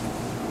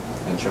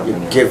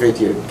 You give it,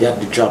 you get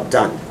the job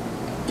done.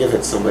 Give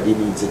it, somebody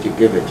needs it, you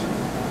give it.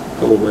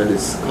 The woman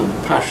is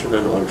compassion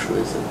and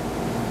altruism.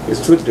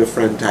 It's two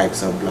different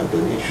types of blood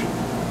donation.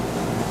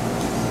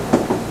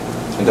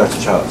 And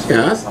Dr. Charles?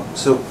 Yes?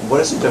 So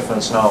what is the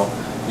difference now?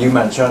 You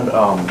mentioned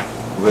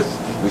with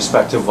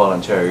respect to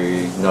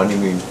voluntary,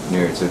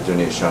 non-remunerated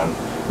donation,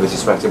 with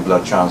respect to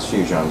blood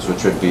transfusions,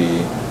 which would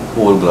be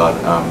whole blood,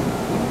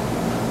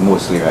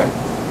 mostly, right?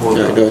 Whole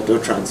blood.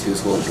 Don't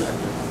transfuse whole blood.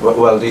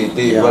 Well,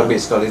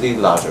 basically the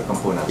larger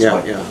components.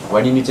 Yeah, but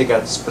when you need to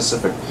get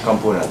specific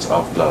components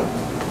of blood,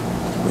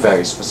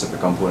 very specific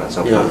components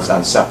of blood,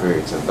 and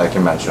separated, like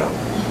you mentioned,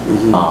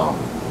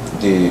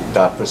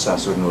 that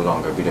process would no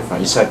longer be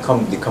different. You said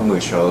the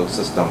commercial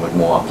system would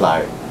more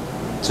apply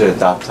to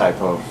that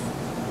type of.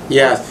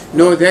 Yes.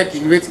 No, I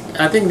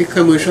think the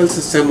commercial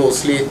system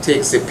mostly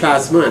takes the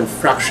plasma and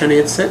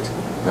fractionates it,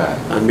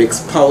 and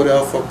makes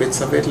powder for bits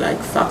of it, like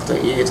factor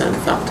 8 and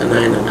factor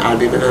 9 and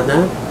albumin and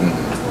that.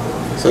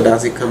 So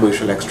that's the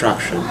commercial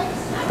extraction.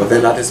 But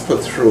then that is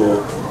put through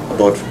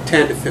about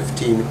 10 to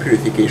 15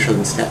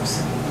 purification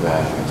steps.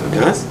 Right. Okay.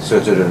 Yes? So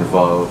it would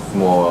involve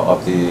more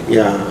of the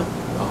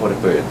how to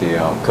put it, the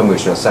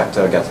commercial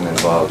sector getting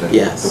involved in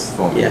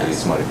performing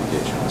these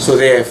modifications. So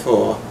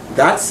therefore,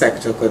 that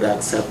sector could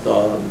accept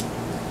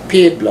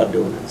paid blood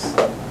donors,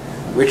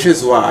 which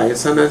is why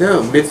it's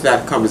another myth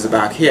that comes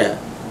back here.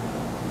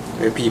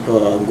 When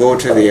people go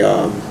to the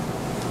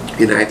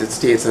United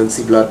States and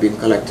see blood being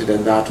collected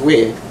in that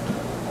way,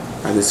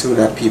 and assume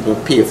that people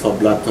pay for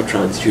blood for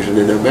transfusion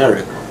in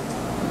America.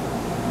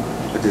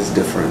 It is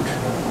different.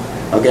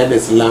 Again,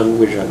 it's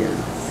language again.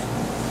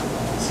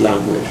 It's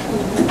language.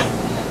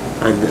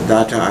 And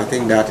that, I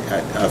think that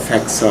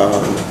affects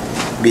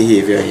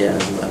behavior here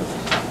as well.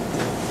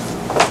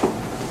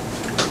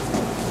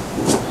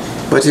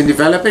 But in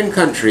developing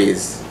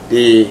countries,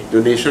 the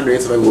donation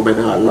rates by women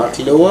are a lot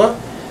lower,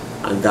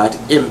 and that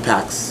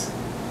impacts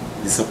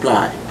the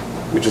supply,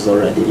 which is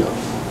already low.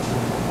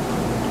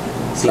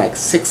 It's like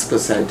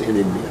 6% in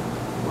India.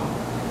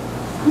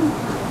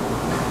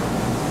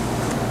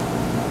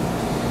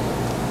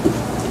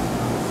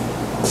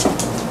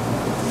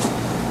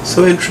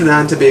 So in Trinidad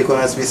and Tobago,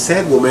 as we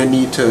said, women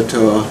need to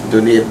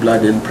donate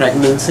blood in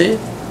pregnancy.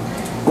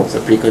 It's a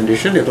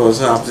precondition. It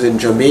also happens in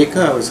Jamaica,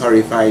 I was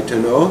horrified to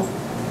know.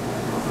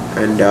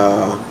 And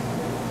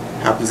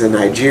happens in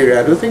Nigeria.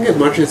 I don't think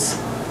much is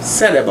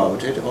said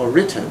about it or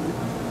written.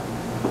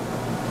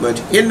 But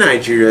in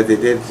Nigeria,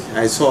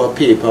 I saw a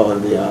paper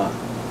on the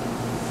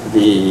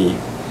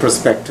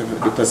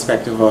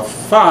perspective of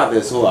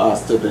fathers who are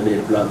asked to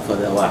donate blood for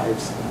their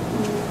wives,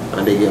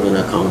 and they give an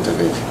account of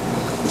it.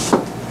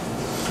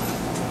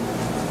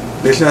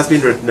 Little has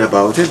been written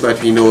about it,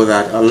 but we know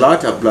that a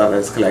lot of blood that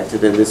is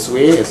collected in this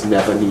way is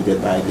never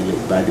needed by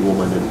the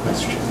woman in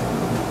question.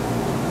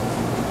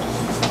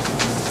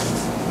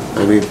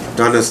 And we've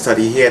done a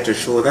study here to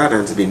show that,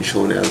 and it's been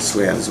shown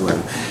elsewhere as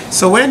well.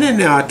 So when in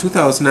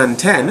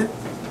 2010,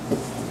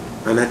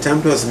 an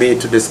attempt was made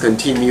to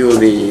discontinue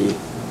the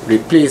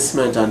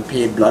replacement and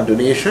paid blood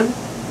donation,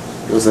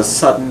 there was a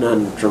sudden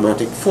and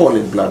dramatic fall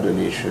in blood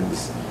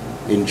donations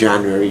in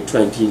January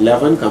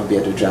 2011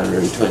 compared to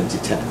January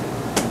 2010.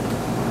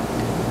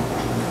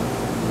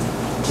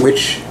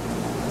 Which,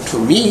 to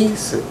me,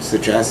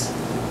 suggests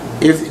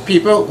if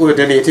people were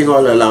donating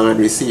all along and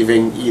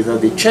receiving either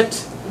the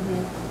chit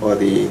or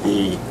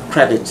the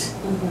credit,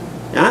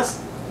 yes,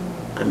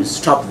 and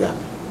stop them.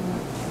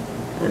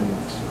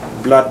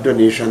 And blood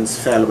donations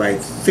fell by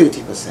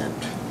 30%.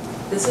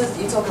 this is,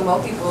 you're talking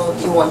about people,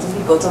 you wanting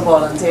people to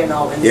volunteer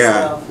now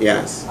instead of,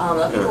 yes.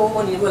 people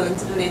were only willing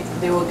to donate,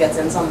 they were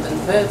getting something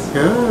first.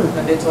 Yeah.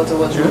 And they thought it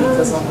was really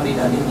for somebody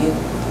that they knew.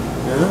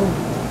 Yeah.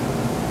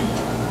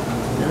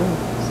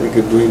 So you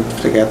could do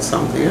it to get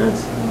something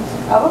else.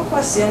 I have a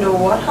question though,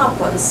 what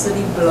happens to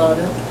the blood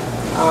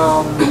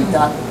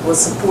that was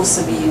supposed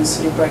to be used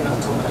for the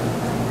pregnant woman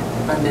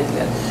and didn't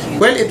get used?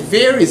 Well, it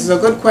varies. It's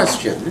a good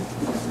question.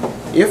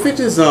 If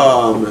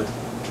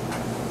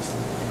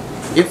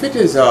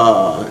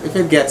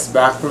it gets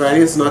back,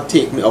 provided it's not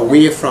taken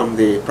away from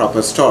the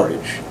proper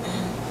storage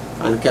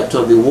and kept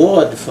on the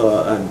ward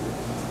for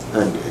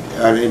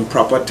an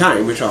improper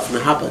time, which often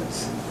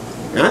happens.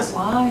 Yes?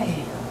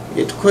 Why?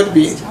 It could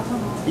be.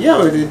 Yeah,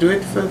 well, they do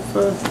it for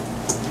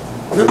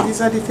no,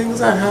 these are the things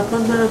that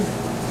happen, man.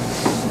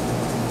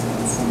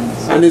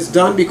 And it's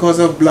done because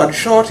of blood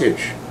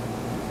shortage.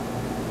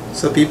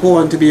 So people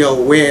want to be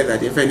aware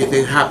that if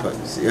anything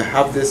happens, you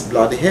have this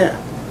blood here.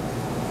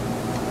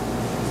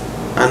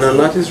 And a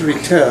lot is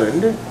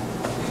returned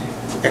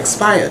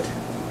expired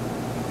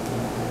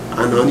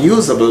and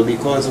unusable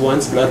because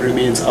once blood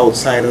remains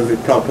outside of the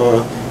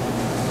proper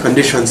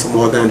conditions for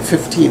more than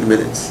 15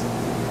 minutes,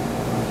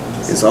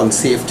 it's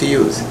unsafe to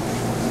use.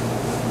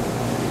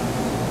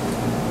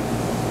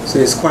 So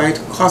it's quite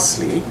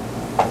costly,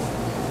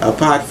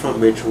 apart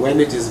from which when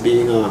it is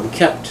being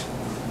kept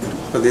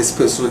for this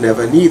person who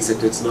never needs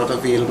it, it's not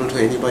available to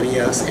anybody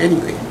else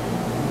anyway.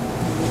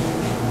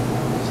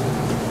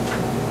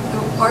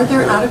 Are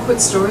there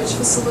adequate storage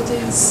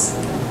facilities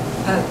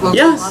at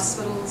local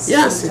hospitals?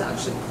 Yes. To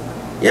actually...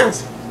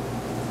 Yes.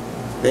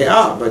 They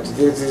are, but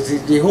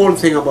the whole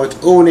thing about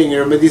owning,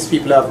 remember these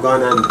people have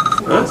gone and...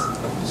 Huh?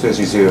 So as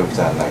you see over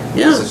time, like,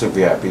 this is a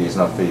VIP, it's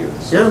not for you.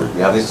 So we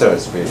have the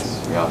storage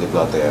space, we have the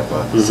blood there,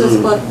 but... So it's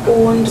about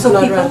owned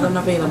blood rather than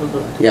available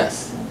blood?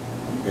 Yes.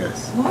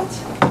 Yes. What?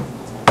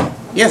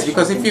 Yes,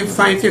 because if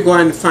you go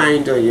and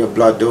find your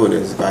blood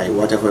donors by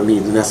whatever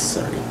means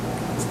necessary,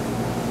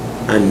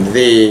 and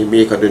they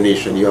make a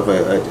donation, you have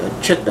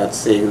a check that's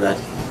saying that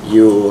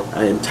you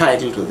are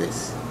entitled to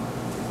this.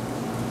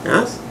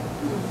 Yes?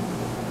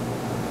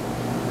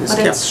 But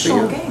it's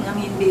shocking. I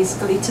mean,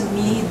 basically, to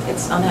me,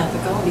 it's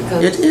unethical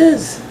because... It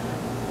is.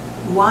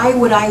 Why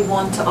would I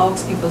want to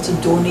ask people to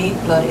donate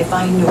blood if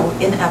I know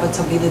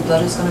inevitably the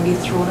blood is going to be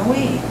thrown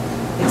away?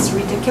 It's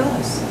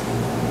ridiculous.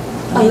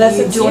 Unless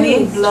you it's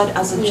donate used. blood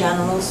as a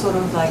general sort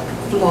of like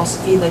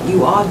philosophy that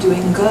you are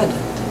doing good.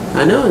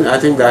 I know, I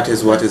think that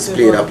is what is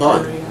played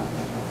upon.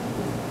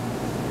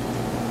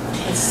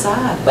 It's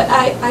sad. But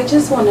I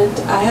just wanted,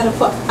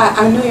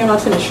 I know you're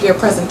not finished with your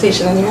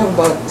presentation and you have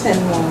about 10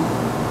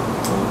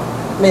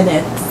 more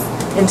minutes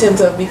in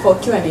terms of before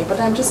Q&A, but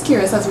I'm just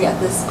curious as we're at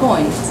this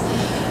point.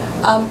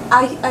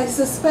 I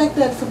suspect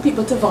that for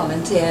people to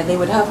volunteer, they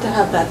would have to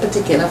have that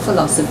particular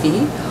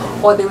philosophy,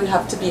 or they would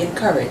have to be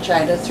encouraged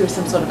either through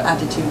some sort of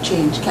attitude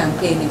change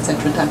campaign,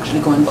 etc., to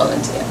actually go and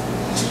volunteer.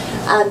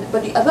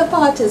 But the other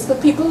part is for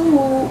people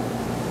who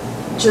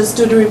just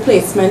do the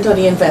replacement or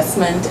the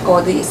investment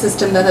or the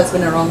system that has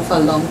been around for a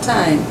long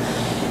time,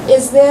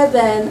 is there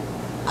then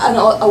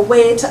a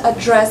way to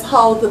address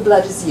how the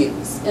blood is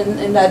used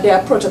in that there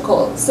are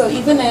protocols? So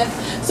even if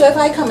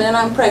I come in and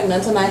I'm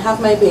pregnant and I have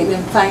my baby,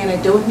 I'm fine,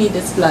 I don't need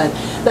this blood,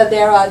 that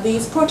there are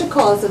these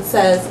protocols that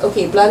says,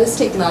 okay, blood is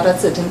taken out at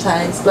certain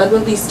times, blood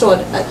will be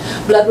stored,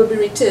 blood will be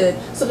returned,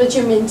 so that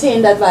you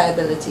maintain that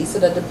viability, so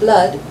that the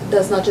blood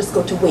does not just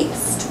go to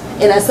waste.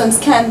 In essence,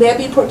 can there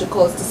be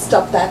protocols to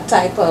stop that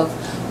type of,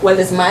 well,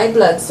 it's my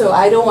blood, so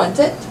I don't want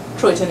it,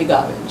 throw it in the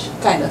garbage,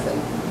 kind of thing?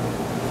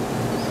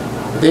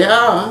 There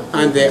are,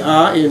 and there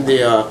are in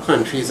the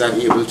countries that are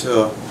able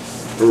to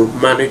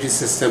manage the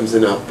systems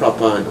in a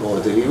proper and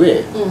orderly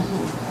way,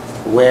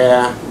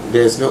 where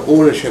there's no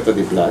ownership of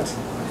the blood,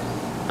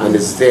 and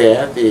it's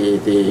there,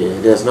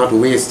 there's not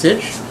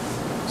wastage,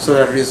 so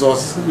that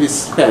resources can be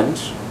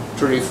spent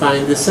to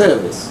refine the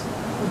service,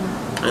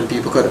 and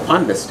people could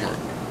understand.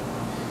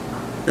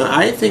 Now,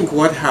 I think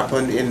what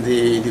happened in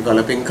the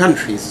developing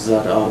countries is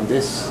that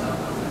this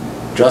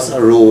just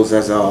arose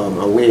as a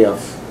way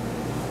of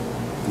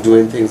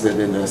doing things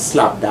in a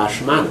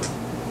slapdash manner.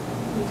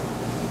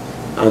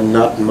 And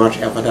not much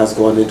effort has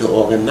gone into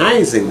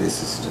organizing the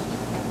system.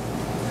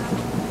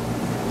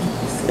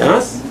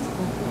 Yes?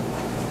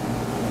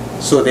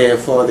 So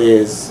therefore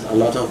there's a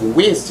lot of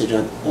wastage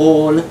and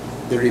all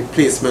the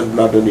replacement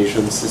blood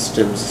donation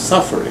systems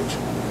suffer it.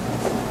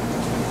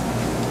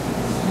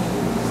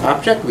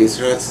 Abject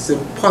wastage, it's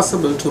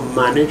impossible to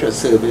manage a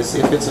service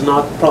if it's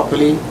not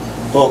properly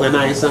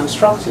organized and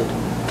structured.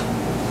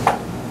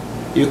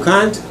 You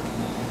can't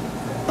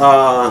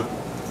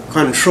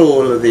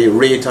control the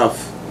rate of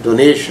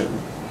donation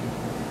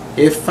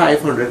if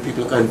 500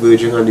 people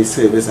converging on the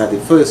service at the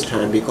first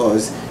time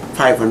because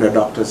 500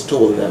 doctors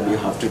told them you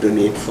have to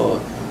donate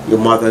for your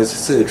mother's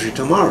surgery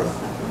tomorrow.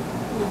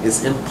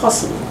 It's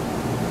impossible.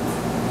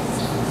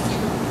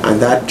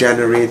 And that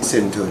generates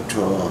into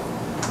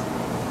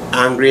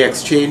angry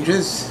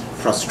exchanges,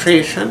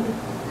 frustration.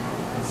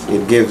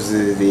 It gives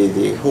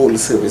the whole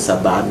service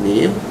a bad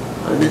name.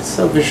 And it's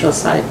a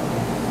vicious cycle.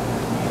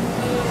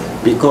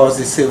 Because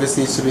the service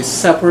needs to be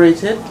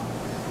separated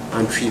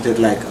and treated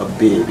like a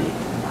baby.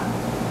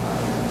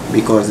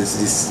 Because it's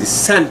the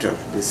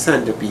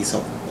centerpiece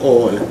of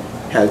all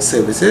health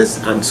services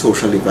and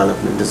social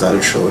development, as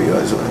I'll show you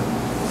as well.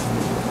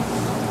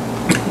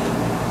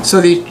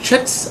 So the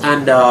chits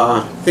and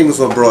things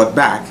were brought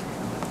back,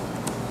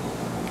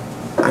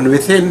 and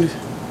within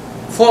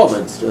 4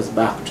 months it was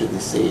back to the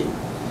same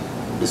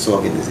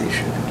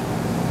disorganization.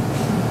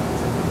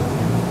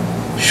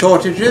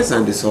 Shortages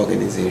and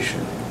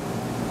disorganization.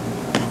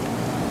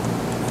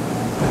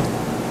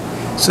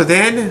 So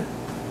then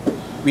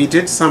we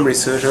did some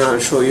research, and I'll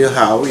show you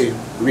how we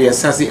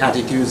reassess the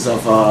attitudes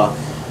of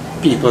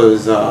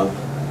people's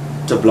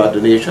to blood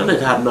donation.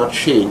 It had not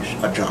changed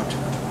a jot.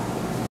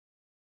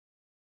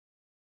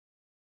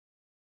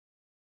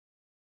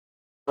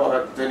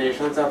 Our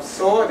donations have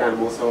soared, and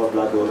most of our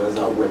blood donors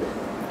are women.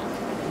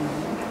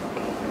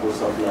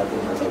 Most of our blood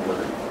donors are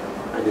women.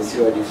 And this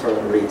year the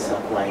referral rates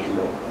are quite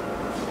low.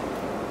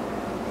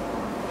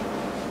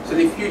 So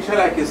the future,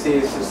 like you say,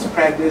 is to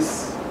spread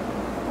this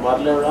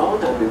model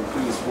around and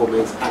increase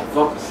women's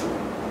advocacy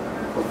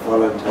for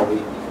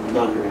voluntary,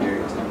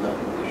 non-remunerated blood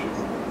donation.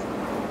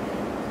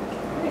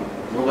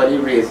 Nobody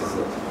raises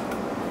it.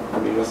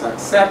 And we just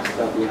accept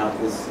that we have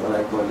this, what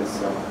I call this,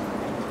 how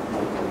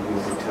can we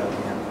use the term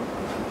here?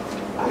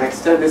 And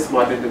extend this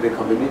model to the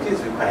communities,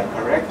 we're quite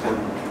correct,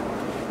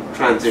 and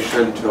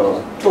transition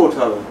to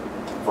total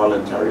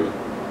voluntary,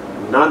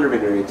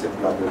 non-remunerated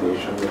blood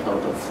donation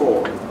without a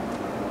fall in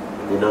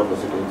the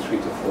numbers within 3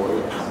 to 4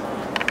 years.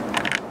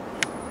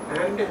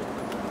 And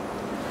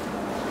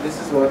this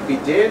is what we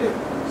did,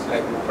 it's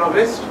like we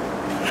promised. And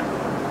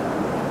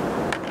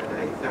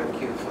I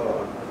thank you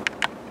for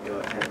your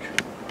attention.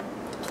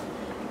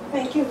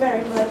 Thank you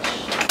very much.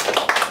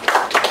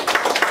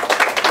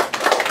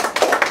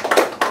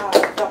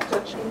 Dr.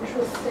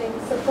 Interesting,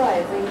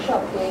 surprising,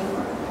 shocking,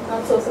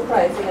 not so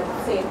surprising at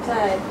the same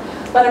time.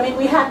 But I mean,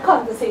 we had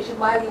conversation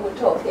while we were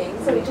talking,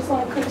 so we just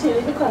want to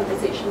continue the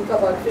conversation for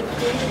about 15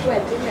 to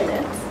 20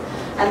 minutes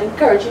and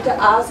encourage you to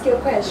ask your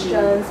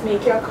questions,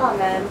 make your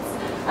comments.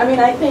 I mean,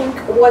 I think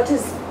what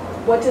is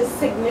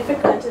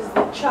significant is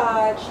the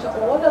charge to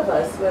all of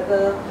us,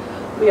 whether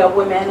we are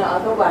women or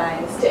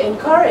otherwise, to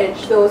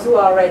encourage those who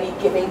are already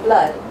giving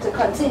blood to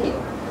continue,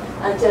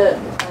 and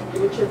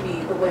which would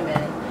be the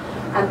women.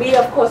 And we,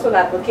 of course, will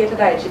advocate at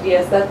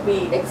IGDS that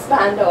we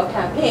expand our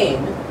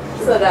campaign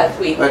so that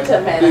we but to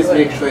men please and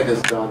make women. sure it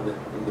is done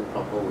in the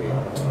proper way.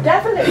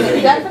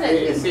 Definitely,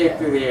 definitely. It's safe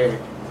to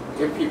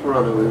if people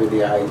run away with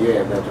the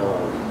idea that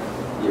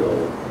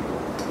you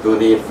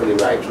donate for the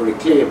right to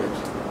reclaim it.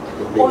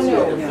 Oh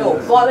no,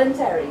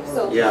 voluntary.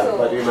 So yeah, so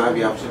but you know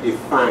we have to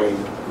define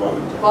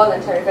voluntary.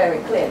 Voluntary very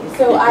clearly.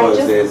 So because I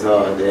just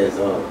there's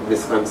a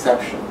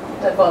misconception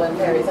that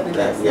voluntary is an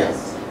that investment.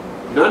 yes,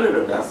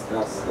 no,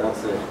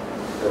 that's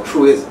a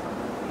truism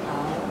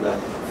that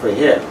for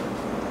here.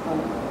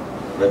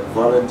 But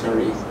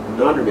voluntary,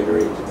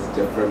 non-remunerated is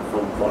different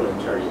from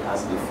voluntary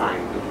as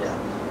defined here.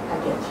 I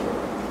get you.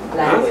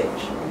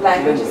 Language.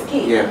 Language is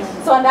key.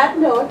 Yes. So on that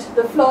note,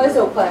 the floor is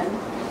open.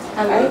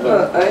 And I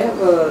have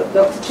a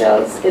Dr.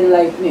 Charles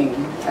enlightening,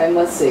 I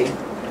must say.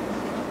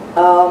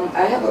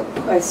 I have a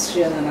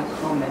question and a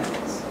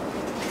comment.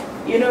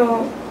 You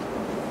know,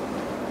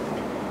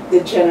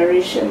 the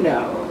generation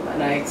now,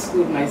 and I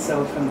exclude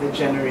myself from the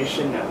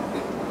generation now,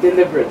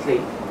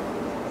 deliberately,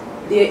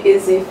 there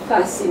is a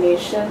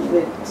fascination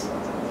with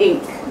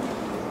ink.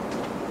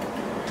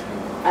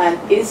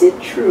 And is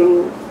it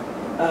true,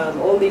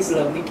 all these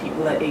lovely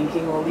people are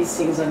inking all these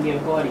things on their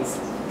bodies?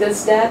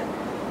 Does that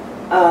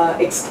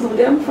exclude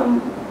them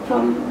from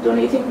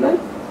donating blood?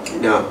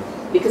 No.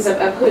 Because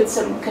I've heard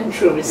some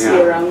controversy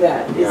around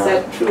that. Is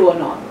that true or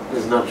not?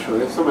 It's not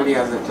true. If somebody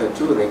has a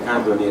tattoo, they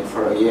can't donate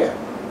for a year.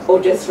 Oh,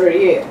 just for a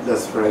year?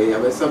 Just for a year.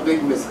 But it's a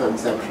big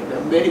misconception. There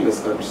are many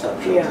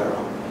misconceptions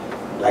around.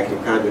 Like you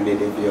can't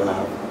donate if you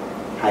have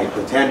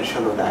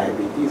hypertension or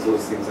diabetes.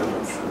 Those things are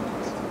not true.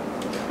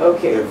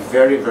 Okay. There are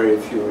very, very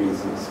few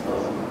reasons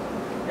for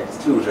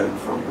exclusion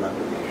from blood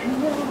donation.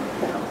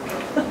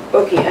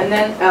 Okay, and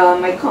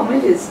then my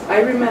comment is, I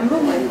remember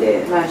when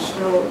the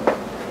National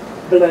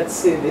Blood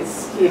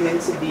Service came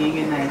into being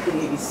in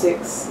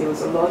 1986, there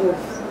was a lot of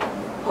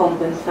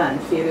pomp and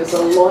fanfare, there was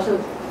a lot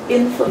of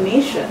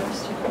information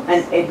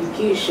and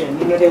education.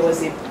 You know, there was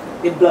the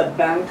Blood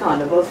Bank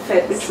Carnival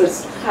Fed, which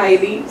was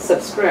highly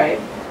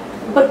subscribed,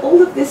 but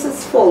all of this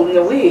has fallen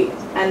away,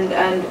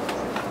 and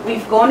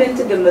we've gone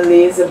into the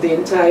malaise of the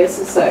entire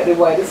society, the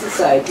wider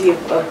society,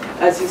 of,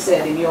 as you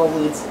said in your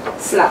words,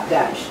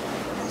 slapdash.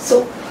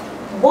 So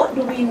what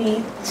do we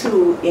need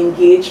to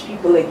engage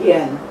people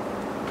again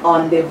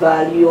on the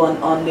value,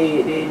 on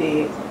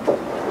the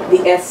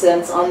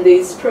essence, on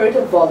the spirit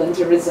of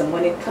voluntarism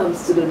when it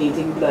comes to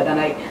donating blood? And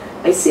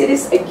I say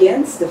this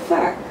against the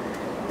fact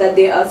that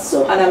there are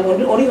so, and I'm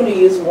only going to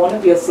use one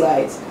of your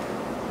slides,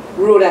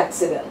 road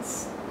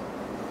accidents.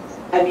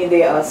 I mean,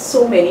 there are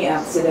so many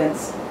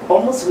accidents,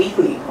 almost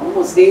weekly,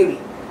 almost daily.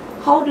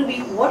 How do we,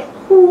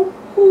 who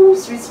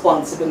whose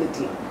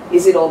responsibility?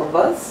 Is it all of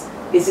us?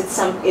 Is it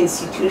some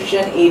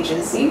institution,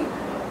 agency?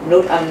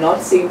 No, I'm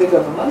not saying the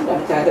government,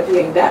 I'm tired of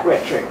hearing that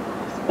rhetoric.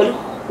 But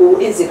who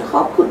is it?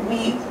 How could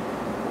we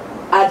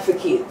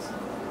advocate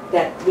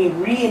that we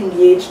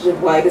re-engage the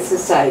wider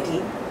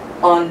society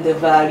on the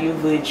value,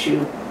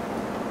 virtue,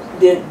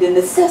 the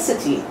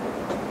necessity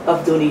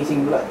of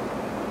donating blood?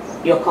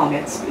 Your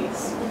comments,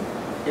 please.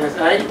 Yes,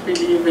 I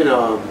believe in,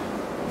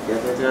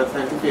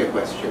 thank you for your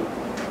question.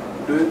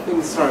 Doing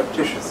things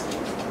surreptitiously.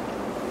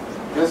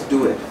 Just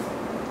do it.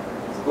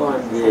 Go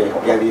on there,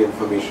 get the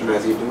information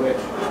as you do it.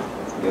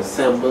 You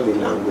assemble, the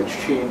language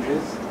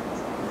changes.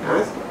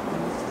 Yes?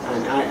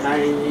 And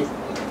I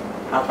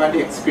have had the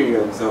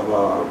experience of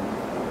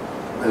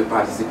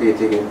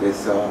participating in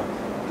this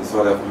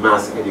sort of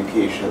mass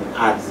education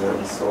ads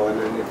and so on,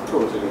 and it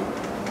totally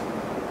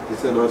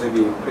turned out to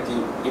be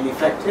pretty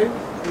ineffective.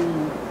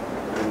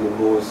 And the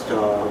most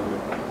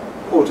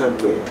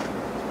potent way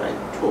by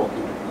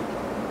talking to people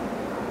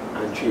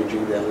and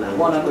changing their language.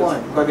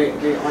 One-on-one. But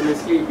they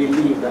honestly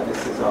believe that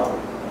this is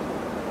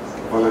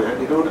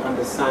and they don't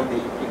understand the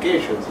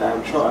implications.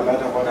 I'm sure a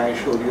lot of what I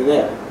showed you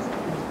there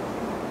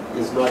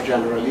is not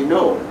generally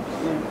known.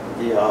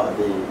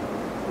 The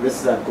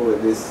risks that go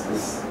with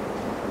this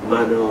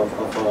manner of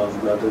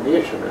blood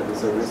donation, and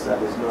it's a risk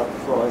that is not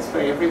for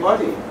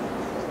everybody.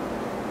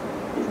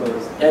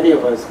 Because any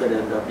of us could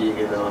end up being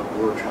in a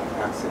road traffic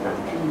accident.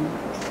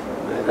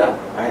 Like that,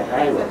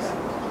 I was.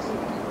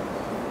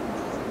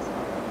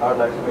 I would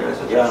like to make a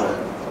suggestion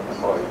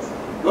for you.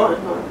 Go on.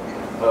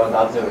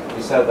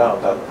 You said that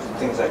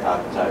things like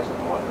advertising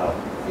and whatnot,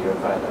 you don't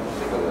find them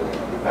particularly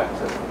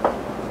effective.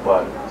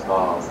 But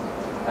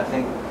I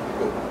think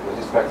with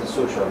respect to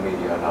social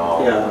media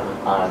now,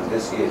 and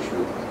this age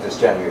group, this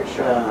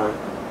generation,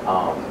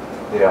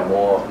 they are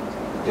more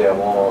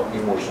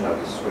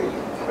emotionally swayed.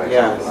 Right?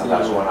 Yes, and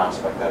that's one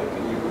aspect that you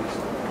can use.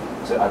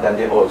 So, and then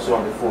they're also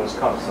on the phones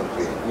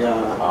constantly,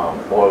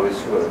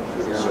 always with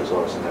these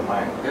results in their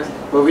mind. Yes,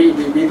 but we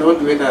don't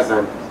do it as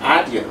an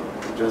ad, you know.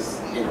 We just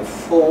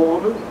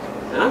inform,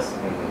 yes?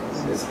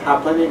 It's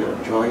happening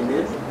and join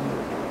it.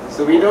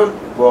 So we don't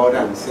go out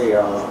and say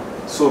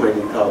so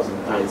many thousand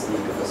pints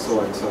needed for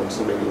so and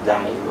so many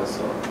dying or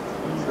so.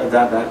 But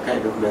that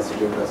kind of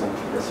messaging doesn't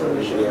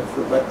necessarily bear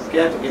fruit. But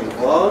get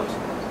involved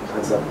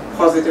as a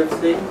positive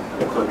thing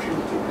and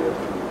contribute to the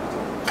community.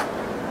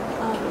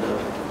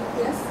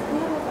 Yes, I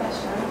have a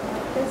question.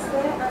 Is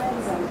there an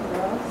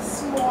example,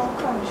 small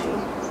country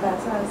that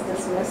has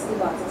dismissed the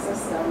barter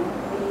system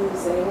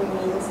using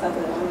means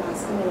other than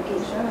mass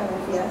communication? And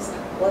if yes,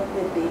 what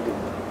did they do?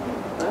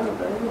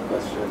 Very good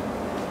question.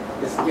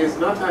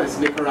 It's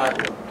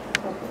Nicaragua.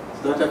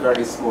 It's not a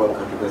very small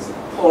country, but it's the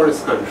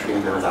poorest country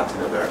in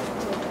Latin America.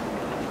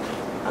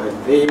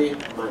 And they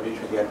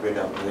managed to get rid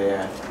of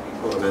their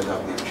equivalent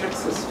of the chip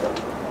system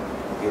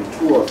in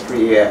 2 or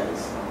 3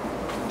 years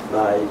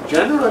by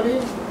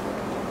generally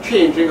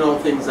changing how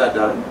things are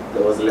done.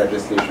 There was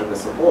legislation to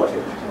support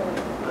it,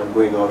 and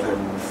going out and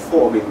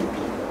informing the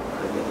people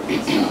and getting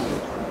it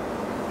started.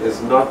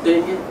 There's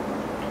nothing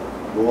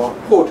more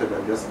potent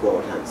than just go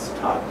out and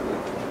start doing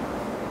it.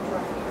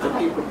 And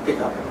people pick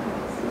up.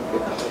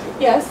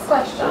 Yes,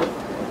 question.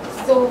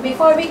 So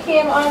before I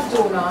became a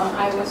donor,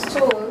 I was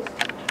told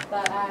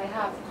that I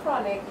have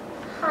chronic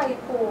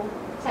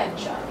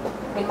hypotension.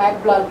 I mean, my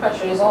blood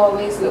pressure is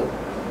always low.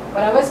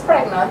 When I was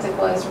pregnant, it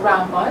was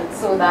rampant,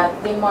 so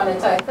that they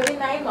monitored it for the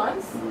 9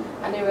 months,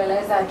 and they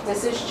realized that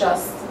this is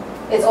just,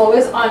 it's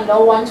always under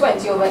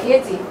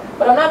 120/80.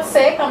 But I'm not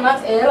sick, I'm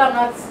not ill, I'm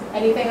not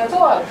anything at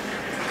all.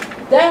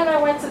 Then when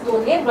I went to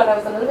donate blood, I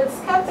was a little bit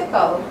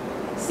skeptical,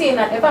 seeing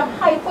that if I'm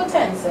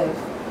hypotensive,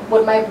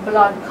 would my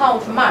blood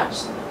count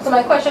match? So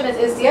my question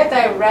is there a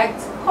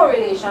direct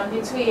correlation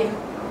between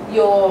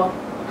your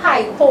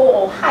hypo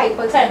or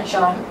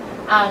hypertension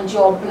and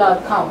your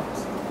blood count?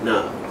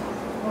 No.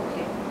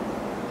 Okay.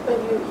 But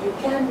you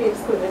can be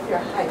excluded if you're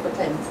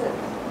hypertensive.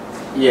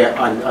 Yeah,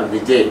 on the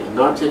day,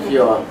 not if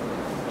you're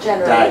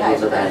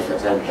diagnosed with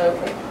hypertension.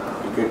 Okay.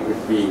 It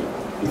would be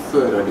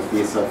deferred on the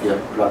basis of your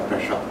blood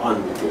pressure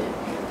on the day.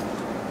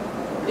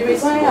 The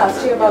reason I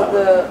asked you about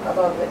the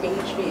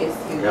HbA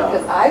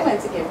because I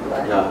went to give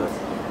blood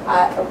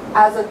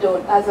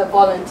as a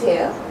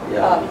volunteer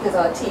because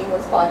our team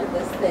was part of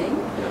this thing,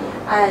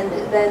 and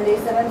then they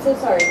said, "I'm so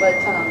sorry, but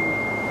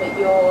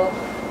your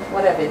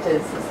whatever it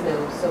is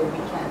low, so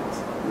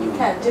you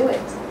can't do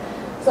it."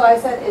 So I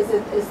said, "Is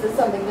this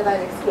something that I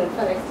exclude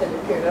for an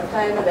extended period of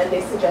time?" And then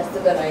they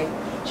suggested that I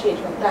change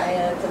my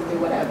diet and do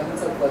whatever and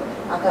so forth.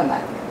 I'll come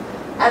back.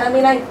 And I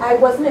mean, I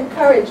wasn't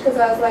encouraged because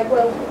I was like,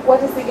 well,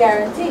 what is the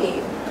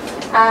guarantee?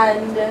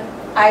 And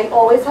I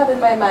always have in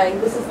my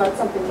mind, this is not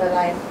something that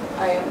I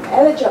am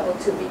eligible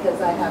to because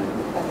I have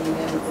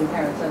anemia and it's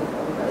inheritance,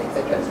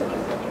 etc., etc.,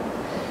 etc.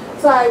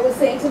 So I was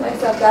saying to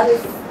myself, that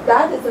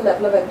is the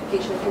level of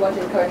education if you want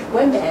to encourage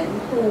women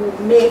who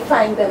may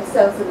find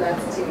themselves in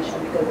that situation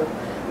because of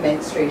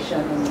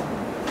menstruation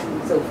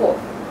and so forth.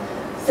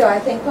 So I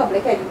think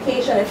public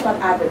education, if not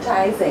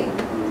advertising,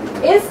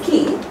 is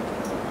key.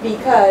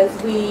 because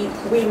we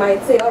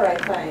might say, all right,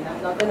 fine,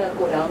 I'm not going to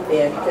go down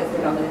there because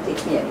they're not going to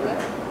take me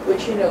anywhere.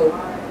 Which, you know,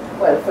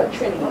 well, for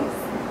Trinis,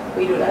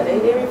 we do that.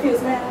 They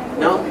refuse me.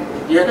 No,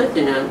 the other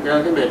thing I'm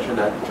going to mention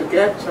that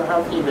to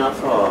have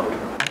enough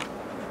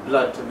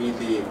blood to meet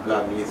the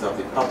blood needs of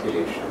the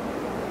population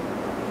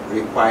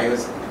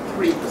requires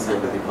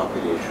 3% of the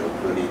population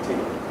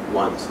donating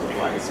once or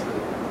twice per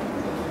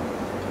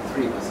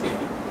year. 3%.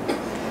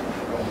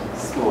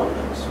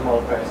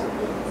 Small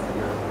percentage.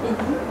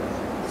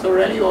 So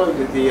really all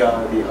the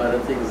other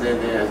things in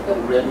there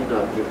really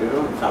not, they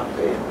don't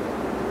factor in.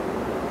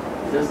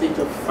 You just need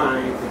to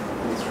find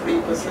the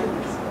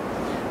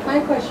 3%. My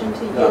question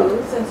to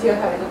you, since you're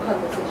having a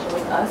conversation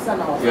with us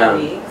and our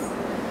colleagues,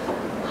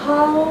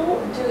 how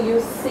do you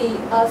see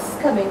us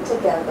coming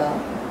together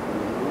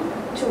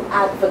to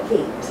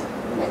advocate?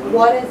 Like,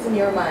 what is in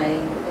your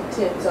mind in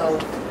terms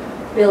of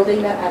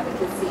building that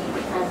advocacy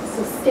and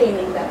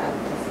sustaining that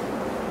advocacy?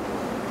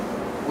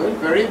 Well,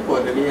 very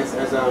importantly, as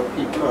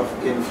people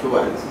of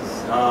influence,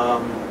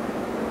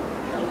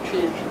 help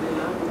change the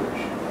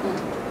language.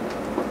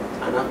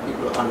 And have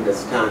people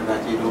understand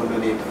that you don't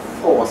donate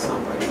for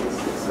somebody.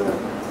 It's a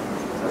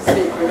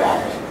sacred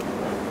act.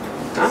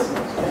 Huh?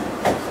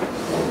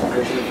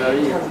 And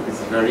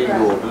it's very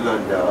noble,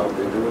 and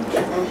they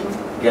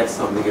don't get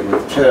something in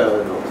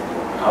return or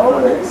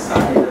on the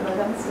side.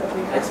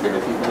 Explain to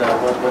people that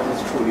what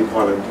is truly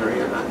voluntary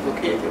and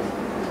advocated.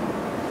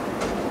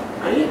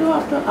 And you don't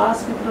have to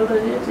ask people to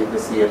donate to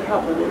see it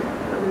happening.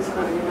 And it's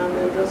coming and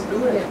they'll just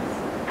do it.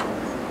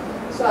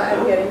 So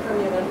I'm getting from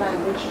you that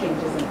language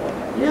change is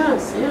important.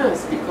 Yes,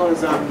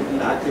 because the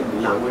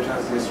Latin language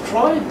has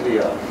destroyed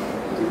the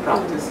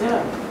practice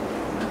here.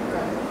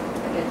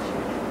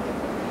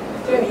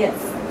 Yes.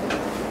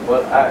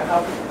 Well, I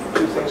have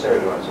two things I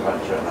really want to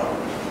mention.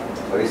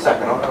 Well, the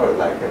second one I would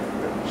like if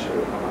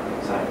should come up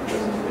inside,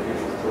 because it's really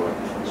to what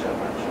Michelle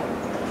mentioned.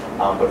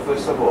 But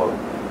first of all,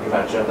 you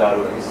mentioned that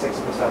only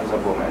 6%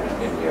 of women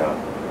in India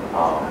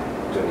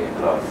donate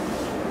blood.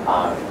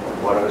 And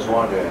what I was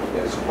wondering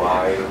is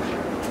why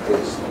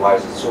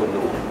is it so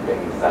low in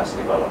less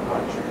developed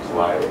countries?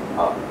 Why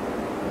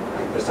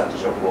the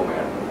percentage of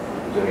women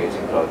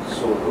donating blood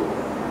so low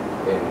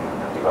in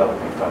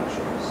developing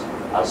countries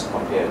as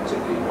compared to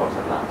the North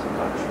Atlantic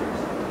countries?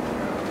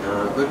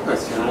 Good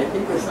question. I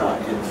think it's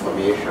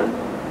information. I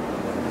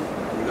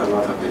think a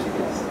lot of it is.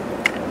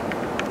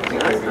 I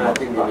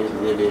think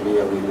there may be a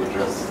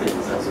religious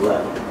things as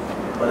well.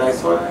 But I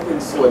saw that in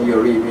Saudi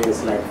Arabia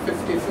it's like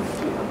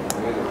 50-50.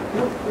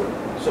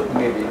 So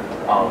maybe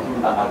I'll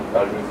give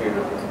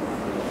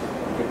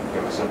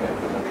us some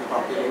input on the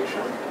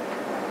population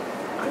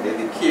and then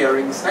the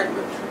caring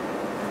segment.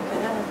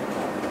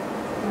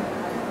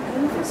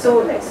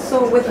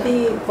 So with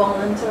the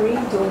voluntary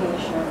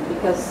donation,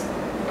 because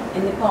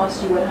in the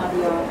past you would have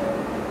your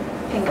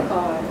pink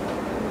card,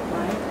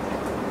 right?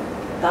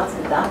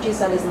 That you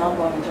said is not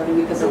voluntary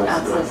because it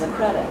acts as a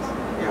credit,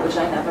 which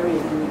I never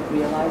even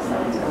realized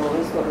that. I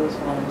always thought it was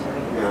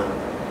voluntary. Yeah.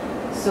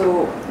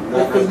 So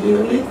with the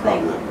UE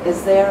thing,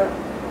 is there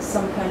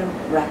some kind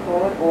of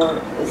record,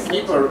 or is you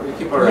keep a record?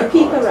 You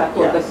keep a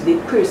record, but the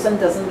person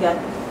doesn't get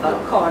a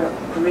card.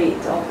 Great.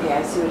 Okay,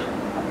 I see.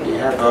 Okay. You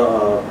have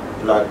a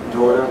blood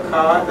donor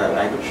card that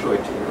I could show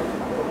it to you.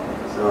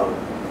 So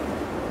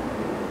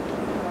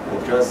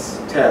it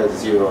just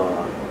tells you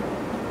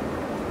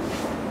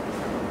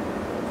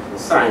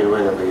sign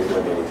whenever you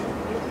donate.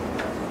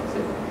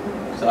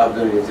 So I've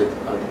donated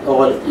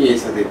all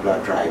 8 of the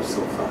blood drives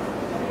so far.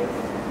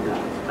 Yeah.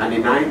 And the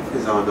 9th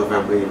is on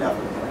November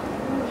 11th.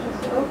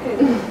 Okay.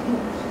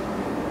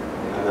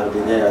 And I'll be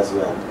there as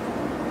well.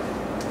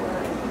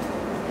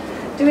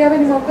 Do we have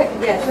any more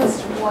questions? Yes.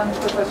 Just one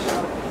quick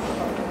question.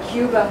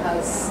 Cuba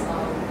has,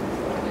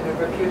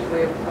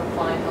 reputedly a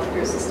fine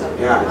healthcare system.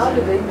 Yeah. How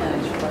do they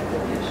manage blood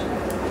donation?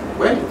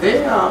 Well,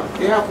 they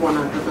have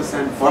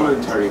 100%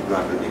 voluntary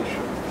blood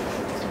donation.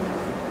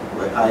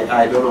 But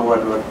I don't know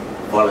what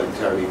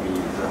voluntary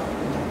means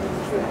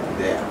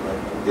there, but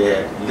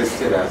they're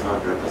listed as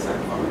 100%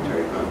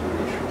 voluntary blood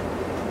donation.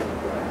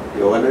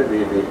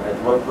 At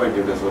one point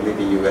it was only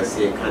the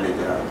USA,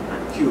 Canada,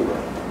 and Cuba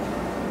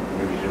in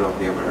the region of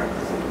the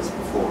Americas that was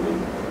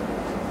performing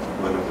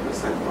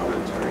 100%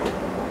 voluntary,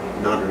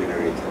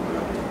 non-remunerated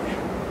blood donation.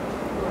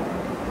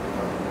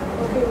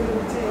 Okay, we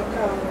will take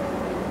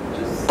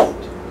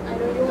I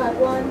know you had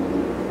one,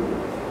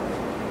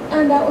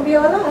 and that will be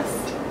our last.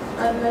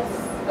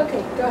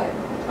 Okay, go ahead.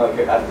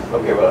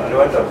 Okay. Well, I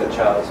know Dr.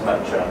 Charles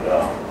mentioned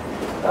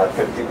that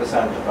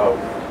 50% of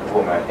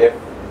women, if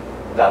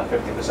that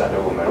 50%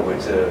 of women were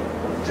to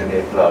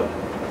donate blood,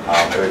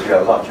 it would be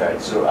a lot, right?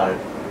 So, and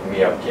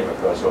me, I came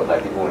across what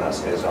like the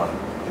onus is on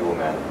the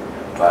women.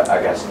 But I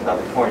guess now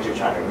the point you're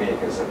trying to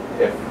make is that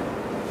if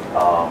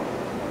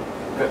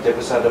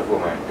 50% of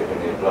women could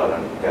donate blood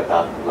and get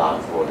that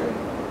large volume,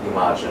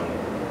 imagine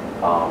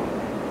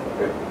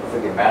for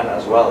the men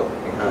as well,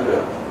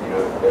 included,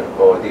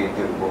 or the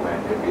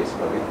women could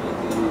basically be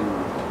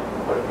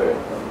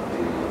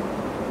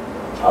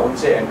I wouldn't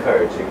say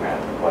encouraging men,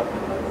 but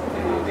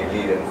the the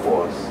leading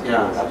force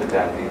at the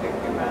time leading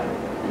the man.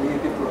 Lead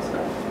the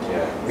process.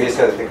 Yeah,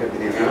 basically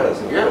the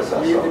process.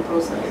 Lead the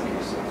process.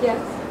 Yes.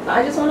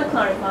 I just want to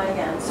clarify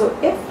again. So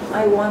if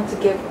I want to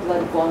give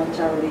blood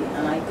voluntarily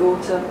and I go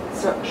to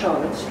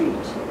Charlotte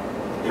Street,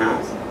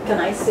 can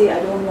I say I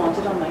don't want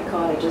it on my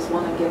card, I just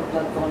want to give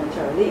blood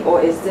voluntarily,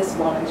 or is this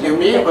voluntary? You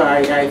may, but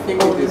I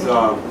think it is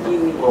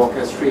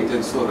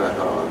orchestrated so that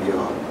you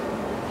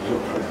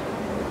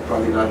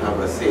probably not have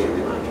a say in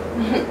the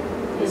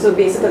matter. So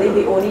basically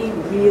the only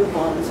real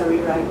voluntary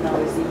right now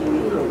is the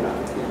UE program.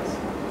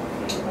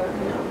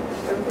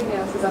 Everything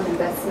else is an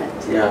investment.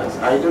 Yes,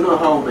 I don't know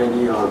how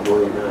many are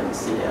going and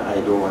say I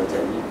don't want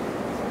any.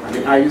 I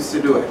mean, I used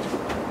to do it.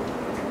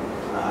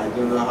 I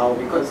don't know how,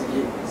 because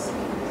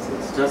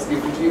it's just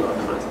given to you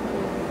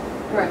automatically.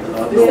 Right.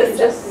 It's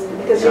just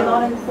because you're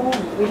not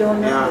informed. We don't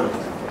know.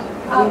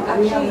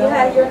 Actually,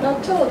 you're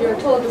not told. You're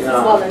told this is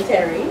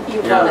voluntary.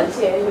 You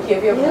volunteer, you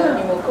give your blood,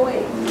 you walk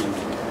away.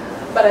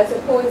 But I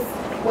suppose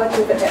what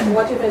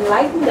you've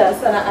enlightened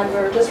us, and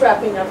we're just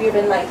wrapping up, you've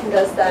enlightened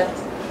us that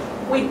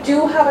we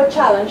do have a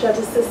challenge that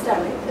is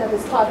systemic, that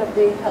is part of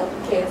the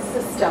healthcare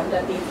system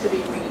that needs to be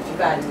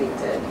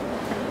re-evaluated.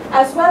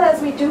 As well as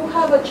we do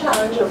have a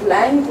challenge of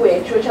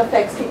language which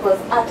affects people's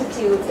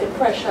attitudes,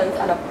 impressions,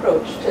 and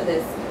approach to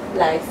this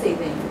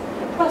life-saving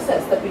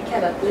process that we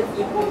cannot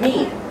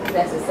meet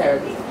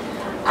necessarily.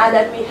 And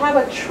that we have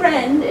a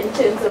trend in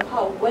terms of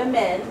how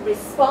women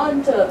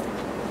respond to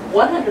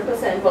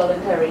 100%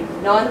 voluntary,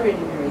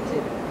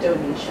 non-remunerated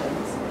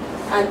donations.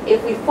 And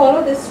if we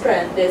follow this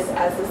trend, this,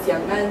 as this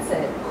young man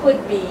said, could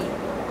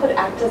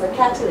act as a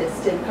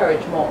catalyst to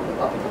encourage more of the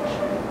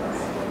population.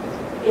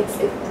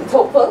 It's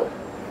hopeful.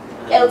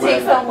 It'll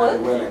take some work.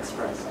 Well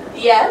expressed.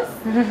 Yes.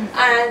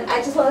 And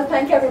I just want to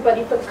thank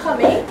everybody for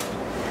coming.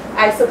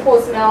 I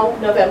suppose now,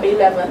 November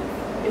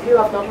 11th, if you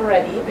have not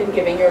already been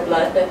giving your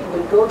blood, that you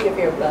will go give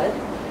your blood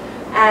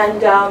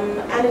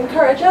and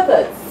encourage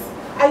others.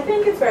 I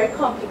think it's very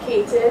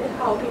complicated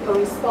how people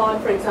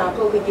respond. For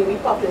example, the UE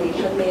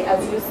population may,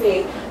 as you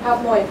say,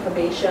 have more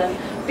information,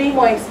 be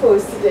more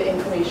exposed to the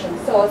information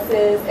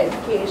sources,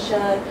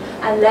 education,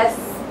 and less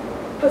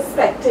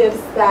perspectives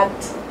that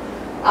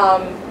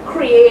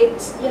create,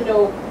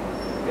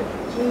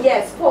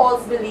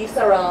 false beliefs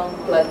around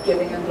blood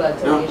giving and blood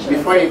donation.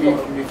 Before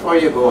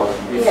you go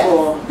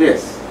on,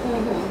 this,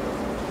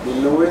 the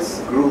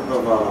lowest group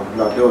of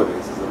blood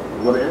donors is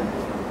women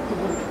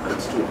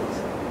and students.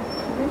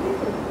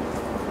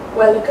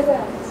 Well, look at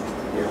that.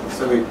 Yeah,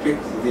 so we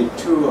picked the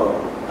two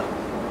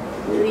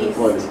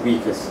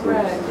weakest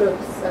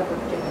groups that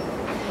would give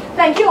it.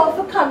 Thank you all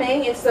for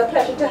coming. It's a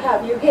pleasure to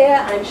have you here.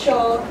 I'm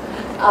sure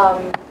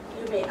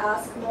you may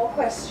ask more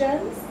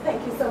questions.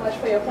 Thank you so much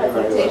for your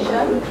presentation,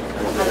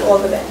 and all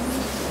the best.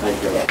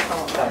 Thank you.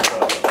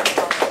 Yeah.